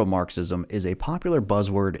cultural Marxism is a popular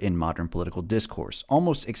buzzword in modern political discourse,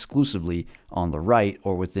 almost exclusively on the right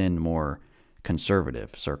or within more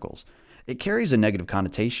conservative circles. It carries a negative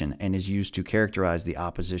connotation and is used to characterize the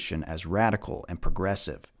opposition as radical and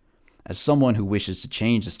progressive, as someone who wishes to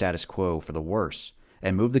change the status quo for the worse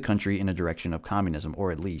and move the country in a direction of communism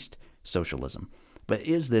or at least socialism. But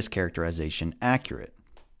is this characterization accurate?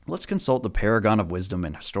 Let's consult the paragon of wisdom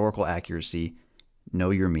and historical accuracy,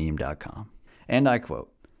 knowyourmeme.com. And I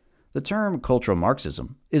quote, "The term cultural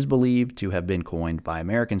Marxism is believed to have been coined by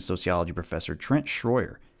American sociology professor Trent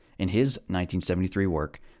Schroyer in his 1973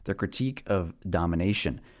 work, The Critique of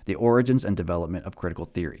Domination, The Origins and Development of Critical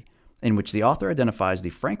Theory, in which the author identifies the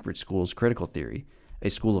Frankfurt School's critical theory, a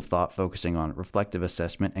school of thought focusing on reflective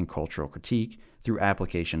assessment and cultural critique through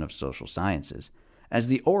application of social sciences, as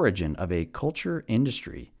the origin of a culture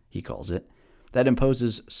industry, he calls it, that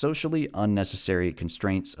imposes socially unnecessary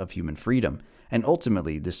constraints of human freedom and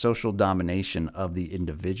ultimately the social domination of the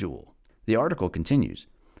individual." The article continues,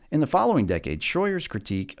 "In the following decade, Schroyer's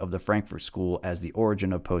critique of the Frankfurt School as the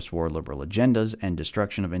origin of post-war liberal agendas and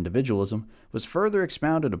destruction of individualism was further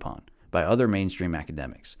expounded upon by other mainstream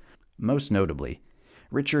academics, most notably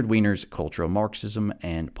Richard Wiener's Cultural Marxism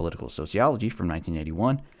and Political Sociology from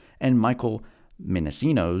 1981 and Michael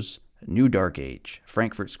Minnesino's New Dark Age,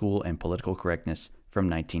 Frankfurt School and Political Correctness from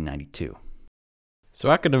 1992. So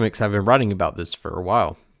academics have been writing about this for a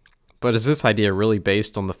while. But is this idea really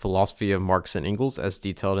based on the philosophy of Marx and Engels as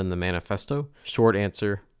detailed in the manifesto? Short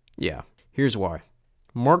answer, yeah. Here's why.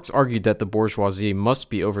 Marx argued that the bourgeoisie must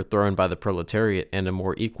be overthrown by the proletariat and a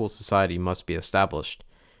more equal society must be established.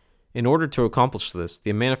 In order to accomplish this,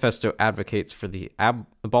 the manifesto advocates for the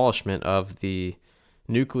abolishment of the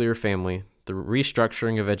nuclear family, the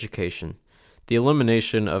restructuring of education, the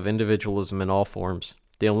elimination of individualism in all forms,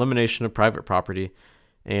 the elimination of private property,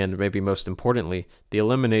 and maybe most importantly, the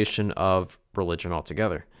elimination of religion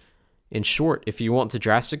altogether. In short, if you want to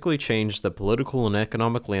drastically change the political and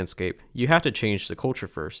economic landscape, you have to change the culture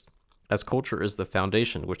first, as culture is the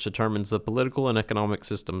foundation which determines the political and economic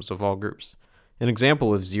systems of all groups. An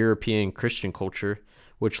example is European Christian culture,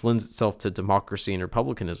 which lends itself to democracy and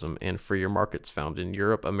republicanism and freer markets found in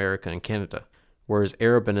Europe, America, and Canada, whereas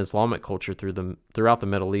Arab and Islamic culture throughout the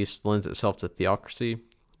Middle East lends itself to theocracy,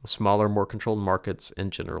 smaller, more controlled markets,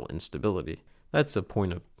 and general instability. That's a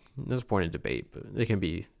point of debate, but it can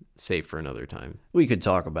be saved for another time. We could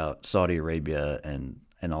talk about Saudi Arabia and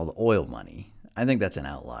all the oil money. I think that's an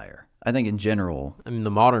outlier. I think in general... In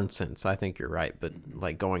the modern sense, I think you're right, but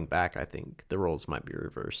like going back, I think the roles might be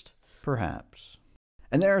reversed. Perhaps.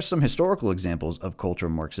 And there are some historical examples of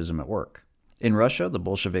cultural Marxism at work. In Russia, the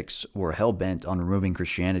Bolsheviks were hell-bent on removing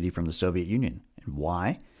Christianity from the Soviet Union. And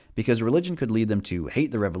why? Because religion could lead them to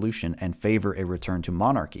hate the revolution and favor a return to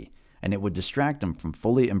monarchy, and it would distract them from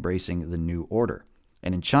fully embracing the new order.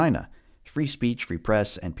 And in China, free speech, free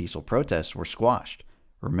press, and peaceful protests were squashed.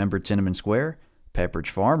 Remember Tiananmen Square? Pepperidge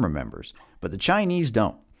Farm remembers, but the Chinese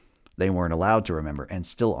don't. They weren't allowed to remember and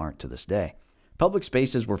still aren't to this day. Public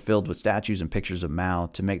spaces were filled with statues and pictures of Mao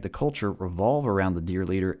to make the culture revolve around the dear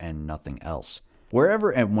leader and nothing else.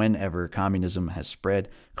 Wherever and whenever communism has spread,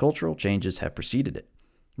 cultural changes have preceded it.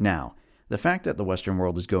 Now, the fact that the Western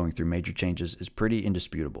world is going through major changes is pretty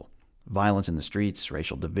indisputable. Violence in the streets,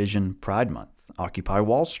 racial division, Pride Month, Occupy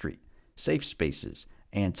Wall Street, safe spaces,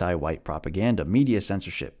 anti-white propaganda, media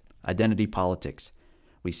censorship, identity politics.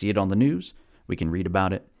 We see it on the news. We can read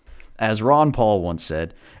about it. As Ron Paul once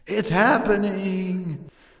said, "It's happening."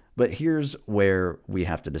 But here's where we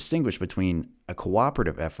have to distinguish between a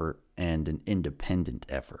cooperative effort and an independent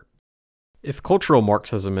effort. If cultural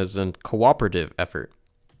Marxism is a cooperative effort,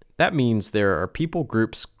 that means there are people,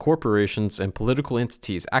 groups, corporations, and political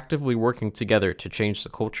entities actively working together to change the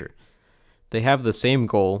culture. They have the same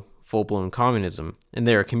goal, full-blown communism, and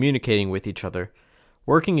they are communicating with each other,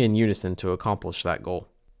 working in unison to accomplish that goal.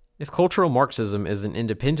 If cultural Marxism is an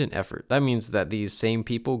independent effort, that means that these same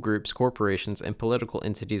people, groups, corporations, and political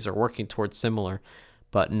entities are working towards similar,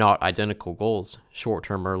 but not identical goals,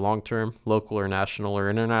 short-term or long-term, local or national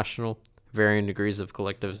or international, varying degrees of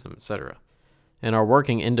collectivism, etc., and are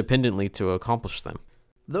working independently to accomplish them.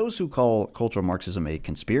 Those who call cultural Marxism a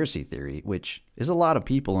conspiracy theory, which is a lot of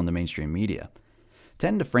people in the mainstream media,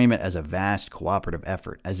 tend to frame it as a vast cooperative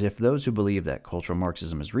effort, as if those who believe that cultural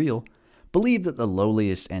Marxism is real believe that the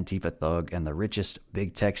lowliest Antifa thug and the richest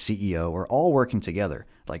big tech CEO are all working together,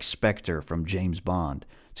 like Spectre from James Bond,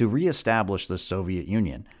 to reestablish the Soviet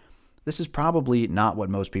Union. This is probably not what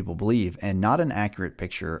most people believe, and not an accurate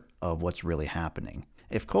picture of what's really happening.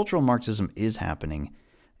 If cultural Marxism is happening,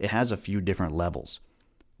 it has a few different levels.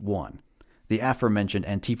 1. The aforementioned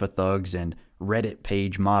Antifa thugs and Reddit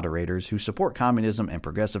page moderators who support communism and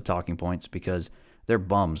progressive talking points because they're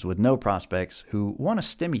bums with no prospects who want a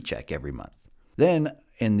stimmy check every month. Then,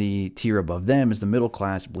 in the tier above them is the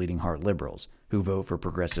middle-class bleeding heart liberals who vote for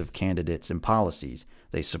progressive candidates and policies.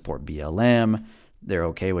 They support BLM, they're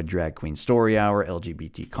okay with drag queen story hour,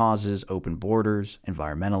 LGBT causes, open borders,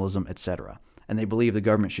 environmentalism, etc. And they believe the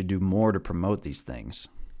government should do more to promote these things.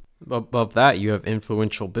 Above that, you have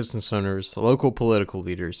influential business owners, local political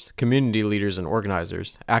leaders, community leaders and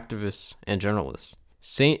organizers, activists, and journalists.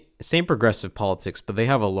 Same progressive politics, but they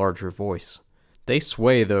have a larger voice. They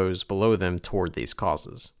sway those below them toward these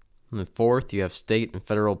causes. And then fourth, you have state and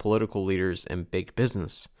federal political leaders and big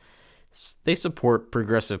business. They support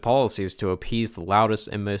progressive policies to appease the loudest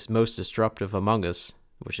and most disruptive among us,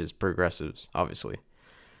 which is progressives, obviously.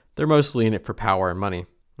 They're mostly in it for power and money.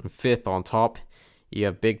 And fifth, on top, you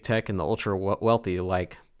have big tech and the ultra-wealthy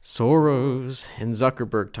like Soros and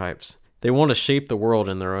Zuckerberg types. They want to shape the world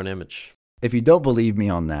in their own image. If you don't believe me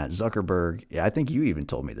on that, Zuckerberg, I think you even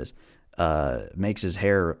told me this, makes his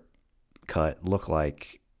hair cut look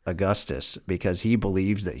like Augustus because he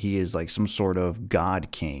believes that he is like some sort of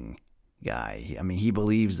God king guy. I mean, he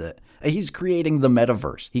believes that he's creating the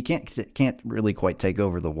metaverse. He can't really quite take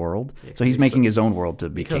over the world, so he's making his own world to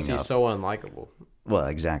be king of. Because he's so unlikable. Well,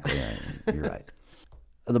 exactly. You're right.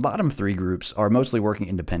 The bottom three groups are mostly working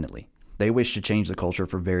independently. They wish to change the culture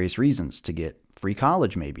for various reasons, to get free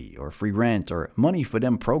college maybe, or free rent, or money for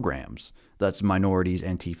them programs. That's minorities,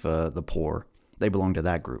 Antifa, the poor. They belong to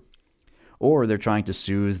that group. Or they're trying to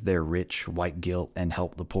soothe their rich white guilt and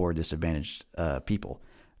help the poor disadvantaged people.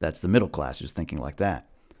 That's the middle class who's thinking like that.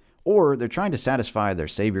 Or they're trying to satisfy their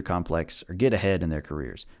savior complex or get ahead in their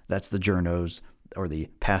careers. That's the journos or the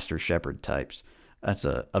pastor shepherd types. That's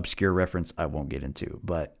an obscure reference I won't get into,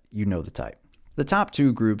 but you know the type. The top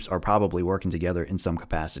two groups are probably working together in some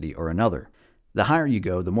capacity or another. The higher you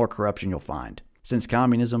go, the more corruption you'll find. Since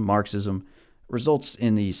communism, Marxism, results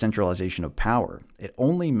in the centralization of power, it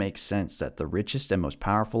only makes sense that the richest and most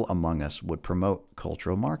powerful among us would promote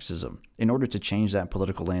cultural Marxism in order to change that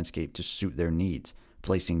political landscape to suit their needs,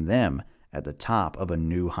 placing them at the top of a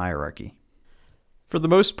new hierarchy. For the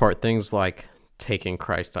most part, things like taking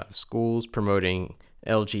Christ out of schools, promoting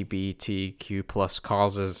LGBTQ plus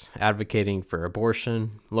causes, advocating for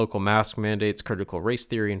abortion, local mask mandates, critical race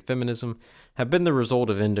theory, and feminism have been the result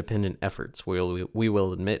of independent efforts. We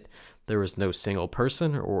will admit there was no single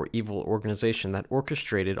person or evil organization that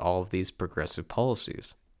orchestrated all of these progressive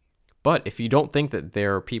policies. But if you don't think that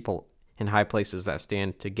there are people in high places that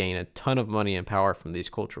stand to gain a ton of money and power from these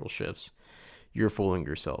cultural shifts, you're fooling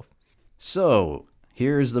yourself. So,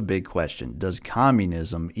 here's the big question. Does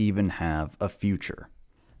communism even have a future?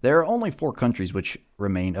 There are only 4 countries which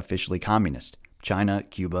remain officially communist: China,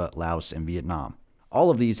 Cuba, Laos, and Vietnam. All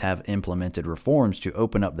of these have implemented reforms to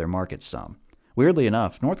open up their markets some. Weirdly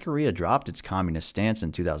enough, North Korea dropped its communist stance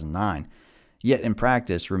in 2009, yet in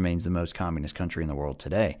practice remains the most communist country in the world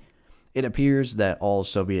today. It appears that all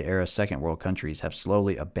Soviet-era Second World countries have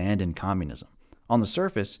slowly abandoned communism. On the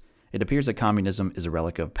surface, it appears that communism is a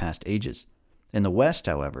relic of past ages. In the West,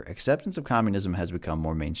 however, acceptance of communism has become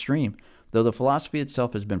more mainstream, though the philosophy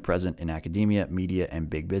itself has been present in academia, media, and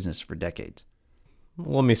big business for decades.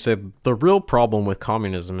 Let me say, the real problem with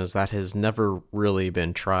communism is that it has never really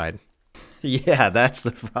been tried. Yeah, that's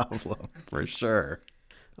the problem, for sure.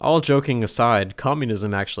 All joking aside,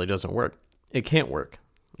 communism actually doesn't work. It can't work.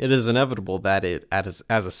 It is inevitable that it, as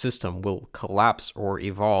a system, will collapse or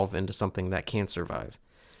evolve into something that can't survive.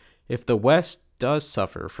 If the West does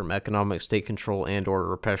suffer from economic state control and or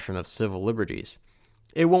repression of civil liberties,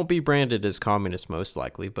 it won't be branded as communist most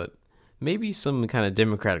likely, but maybe some kind of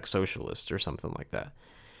democratic socialist or something like that.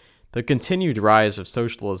 The continued rise of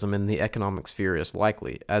socialism in the economic sphere is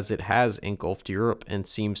likely, as it has engulfed Europe and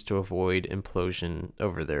seems to avoid implosion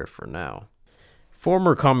over there for now.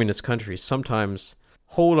 Former communist countries sometimes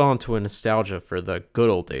hold on to a nostalgia for the good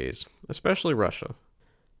old days, especially Russia.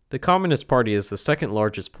 The Communist Party is the second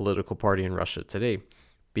largest political party in Russia today,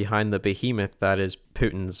 behind the behemoth that is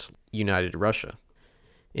Putin's United Russia.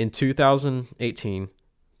 In 2018,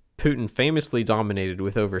 Putin famously dominated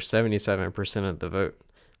with over 77% of the vote,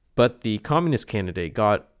 but the communist candidate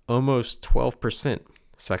got almost 12%,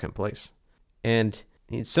 second place. And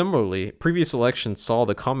similarly, previous elections saw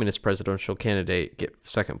the communist presidential candidate get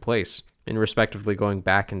second place, and respectively going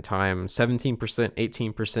back in time 17%,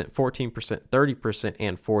 18%, 14%, 30%,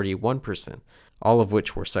 and 41%, all of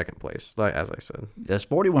which were second place, as I said. Yes,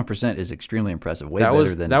 41% is extremely impressive.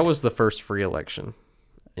 That was the first free election.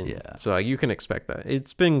 Yeah. So you can expect that.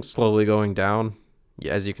 It's been slowly going down.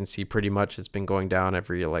 As you can see, pretty much it's been going down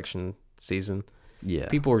every election season. Yeah.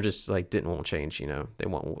 People were just didn't want change, They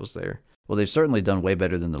want what was there. Well, they've certainly done way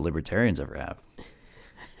better than the libertarians ever have.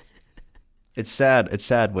 It's sad. It's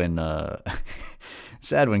sad when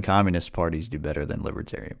communist parties do better than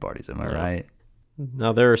libertarian parties. Am I right?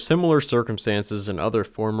 Now, there are similar circumstances in other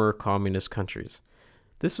former communist countries.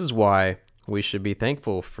 This is why we should be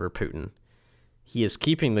thankful for Putin. He is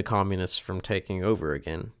keeping the communists from taking over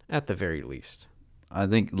again, at the very least. I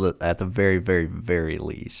think at the very, very, very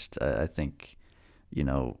least, I think,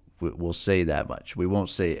 we'll say that much. We won't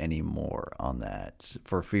say any more on that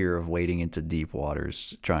for fear of wading into deep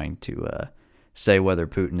waters trying to say whether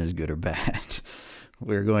Putin is good or bad.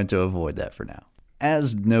 We're going to avoid that for now.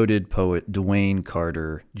 As noted poet Dwayne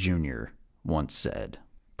Carter Jr. once said,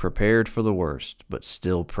 "Prepared for the worst, but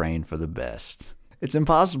still praying for the best." It's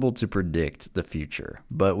impossible to predict the future,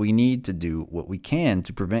 but we need to do what we can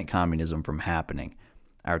to prevent communism from happening.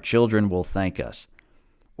 Our children will thank us,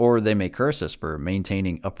 or they may curse us for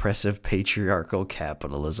maintaining oppressive patriarchal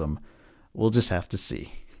capitalism. We'll just have to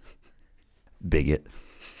see. Bigot.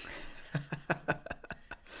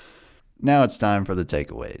 Now it's time for the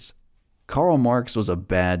takeaways. Karl Marx was a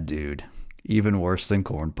bad dude, even worse than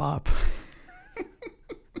Corn Pop.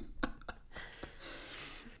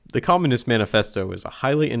 The Communist Manifesto is a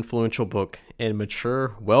highly influential book, and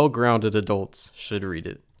mature, well-grounded adults should read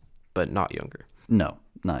it, but not younger. No,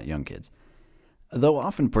 not young kids. Though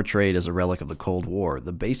often portrayed as a relic of the Cold War,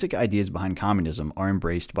 the basic ideas behind communism are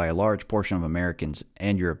embraced by a large portion of Americans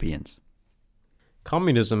and Europeans.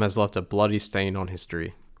 Communism has left a bloody stain on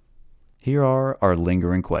history. Here are our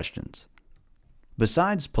lingering questions.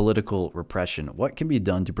 Besides political repression, what can be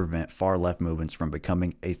done to prevent far-left movements from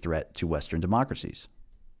becoming a threat to Western democracies?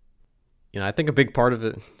 I think a big part of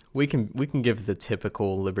it, we can give the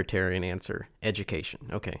typical libertarian answer: education.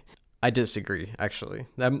 Okay, I disagree. Actually,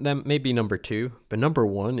 that may be number two, but number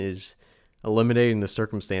one is eliminating the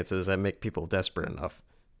circumstances that make people desperate enough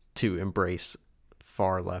to embrace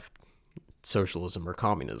far left socialism or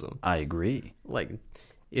communism. I agree. Like,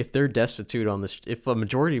 if they're destitute if a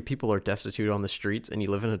majority of people are destitute on the streets and you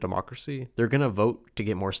live in a democracy, they're gonna vote to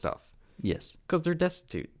get more stuff Yes. because they're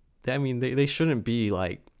destitute. I mean, they shouldn't be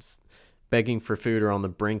like begging for food or on the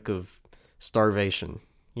brink of starvation,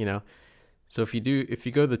 So if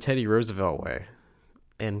you go the Teddy Roosevelt way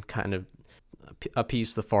and kind of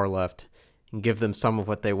appease the far left and give them some of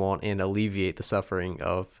what they want and alleviate the suffering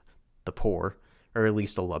of the poor, or at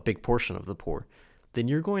least a big portion of the poor, then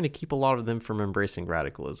you're going to keep a lot of them from embracing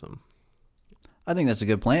radicalism. I think that's a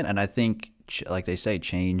good plan, and I think, like they say,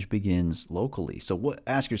 change begins locally. So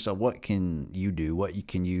ask yourself, what can you do? What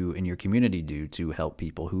can you in your community do to help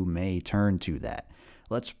people who may turn to that?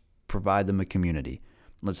 Let's provide them a community.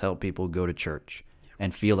 Let's help people go to church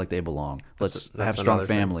and feel like they belong. Let's have strong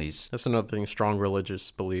families. That's another thing, strong religious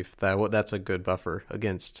belief. That's a good buffer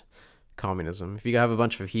against communism. If you have a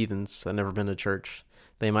bunch of heathens that never been to church,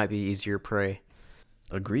 they might be easier prey.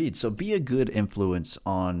 Agreed. So be a good influence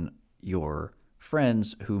on your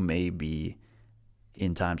friends who may be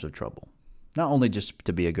in times of trouble. Not only just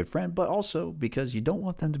to be a good friend, but also because you don't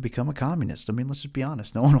want them to become a communist. I mean, let's just be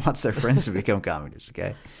honest. No one wants their friends to become communists,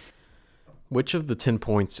 okay? Which of the 10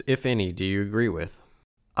 points, if any, do you agree with?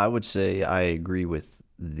 I would say I agree with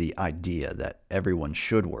the idea that everyone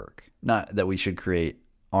should work. Not that we should create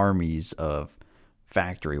armies of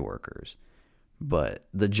factory workers, but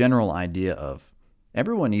the general idea of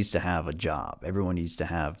everyone needs to have a job. Everyone needs to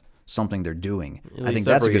have something they're doing. I think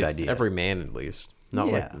that's a good idea. Every man, at least. Not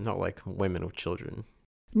like women with children.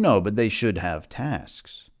 No, but they should have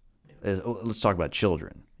tasks. Let's talk about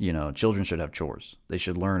children. Children should have chores. They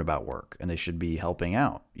should learn about work, and they should be helping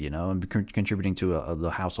out, and contributing to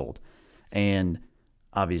the household. And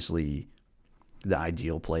obviously, the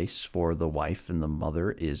ideal place for the wife and the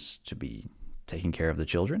mother is to be taking care of the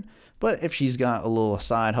children. But if she's got a little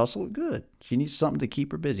side hustle, good. She needs something to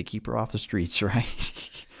keep her busy, keep her off the streets, right?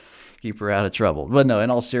 Keep her out of trouble. But no, in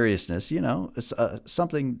all seriousness,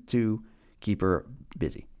 something to keep her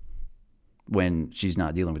busy when she's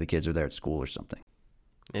not dealing with the kids or they're at school or something.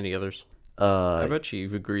 Any others? I bet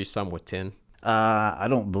you agree some with 10. I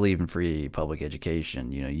don't believe in free public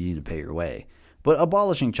education. You need to pay your way. But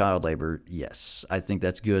abolishing child labor, yes. I think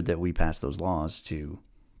that's good that we pass those laws to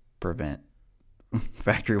prevent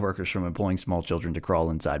factory workers from employing small children to crawl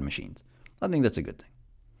inside machines. I think that's a good thing.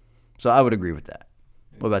 So I would agree with that.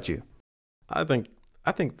 What about you? I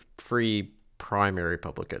think free primary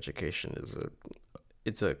public education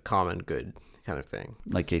it's a common good kind of thing.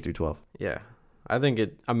 Like K through 12? Yeah. I think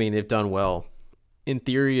if done well, in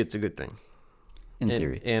theory, it's a good thing. In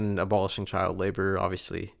theory. And abolishing child labor,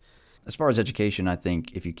 obviously. As far as education, I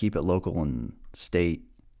think if you keep it local and state,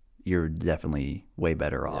 you're definitely way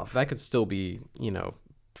better off. That could still be,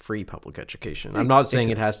 free public education. I'm not saying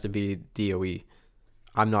it has to be DOE.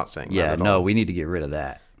 I'm not saying that at all. We need to get rid of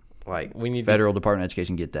that. Like, we need Federal Department of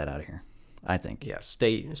Education, get that out of here, I think. Yeah,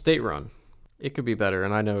 state run. It could be better.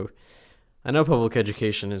 And I know public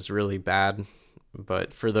education is really bad,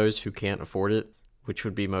 but for those who can't afford it, which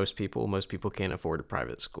would be most people can't afford a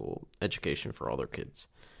private school education for all their kids.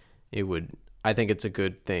 I think it's a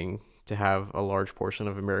good thing to have a large portion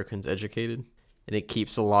of Americans educated, and it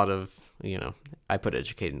keeps a lot of, I put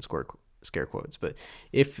educated in scare quotes, but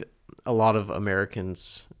if a lot of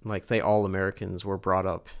Americans, like say all Americans, were brought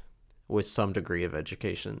up with some degree of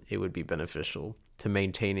education, it would be beneficial to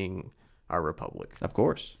maintaining our republic. Of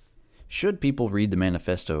course. Should people read the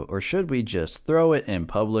manifesto, or should we just throw it in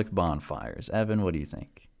public bonfires? Evan, what do you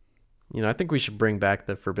think? I think we should bring back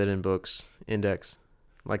the Forbidden Books Index,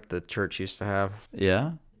 like the church used to have.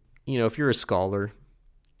 Yeah? If you're a scholar,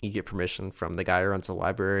 you get permission from the guy who runs the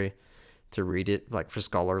library to read it, like for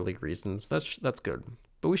scholarly reasons. That's good.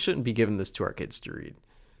 But we shouldn't be giving this to our kids to read.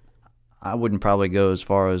 I wouldn't probably go as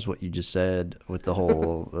far as what you just said with the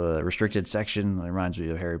whole restricted section. It reminds me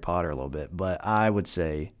of Harry Potter a little bit. But I would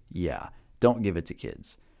say, yeah, don't give it to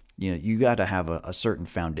kids. You got to have a certain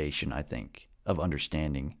foundation, I think, of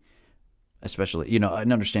understanding, especially,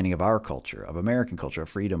 an understanding of our culture, of American culture, of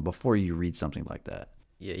freedom, before you read something like that.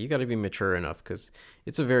 Yeah, you got to be mature enough, because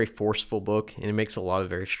it's a very forceful book, and it makes a lot of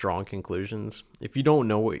very strong conclusions. If you don't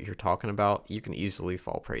know what you're talking about, you can easily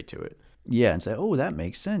fall prey to it. Yeah, and say, oh, that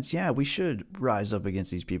makes sense. Yeah, we should rise up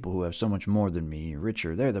against these people who have so much more than me,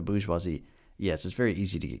 richer. They're the bourgeoisie. Yes, it's very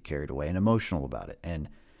easy to get carried away and emotional about it. And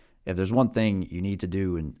if there's one thing you need to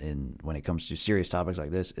do in when it comes to serious topics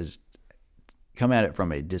like this, is come at it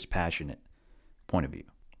from a dispassionate point of view.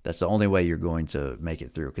 That's the only way you're going to make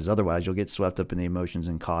it through, because otherwise you'll get swept up in the emotions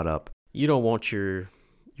and caught up. You don't want your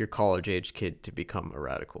college-age kid to become a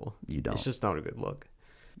radical. You don't. It's just not a good look.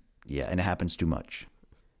 Yeah, and it happens too much.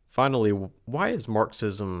 Finally, why is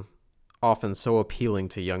Marxism often so appealing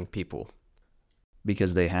to young people?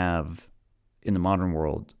 Because they have, in the modern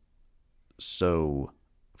world, so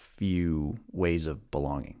few ways of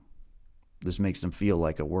belonging. This makes them feel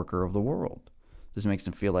like a worker of the world. This makes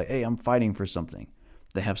them feel like, hey, I'm fighting for something.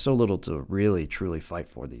 They have so little to really, truly fight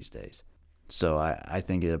for these days. So I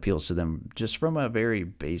think it appeals to them just from a very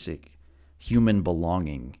basic human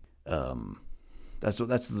belonging. That's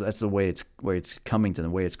the way it's coming to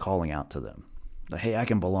them, the way it's calling out to them. Like, hey, I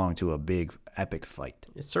can belong to a big epic fight.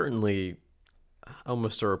 It's certainly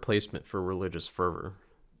almost a replacement for religious fervor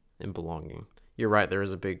and belonging. You're right, there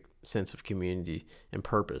is a big sense of community and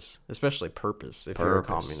purpose, especially purpose if you're a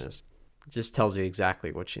communist. It just tells you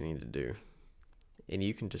exactly what you need to do. And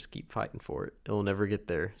you can just keep fighting for it. It'll never get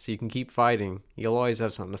there. So you can keep fighting. You'll always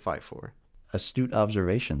have something to fight for. Astute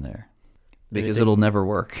observation there. Because it'll never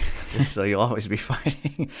work. So you'll always be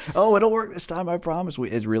fighting. Oh, it'll work this time, I promise.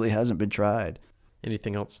 It really hasn't been tried.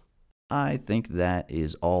 Anything else? I think that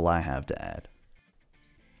is all I have to add.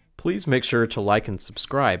 Please make sure to like and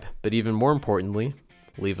subscribe. But even more importantly,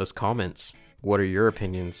 leave us comments. What are your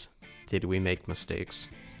opinions? Did we make mistakes?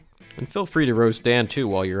 And feel free to roast Dan too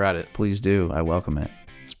while you're at it. Please do. I welcome it.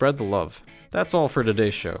 Spread the love. That's all for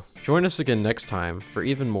today's show. Join us again next time for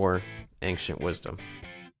even more ancient wisdom.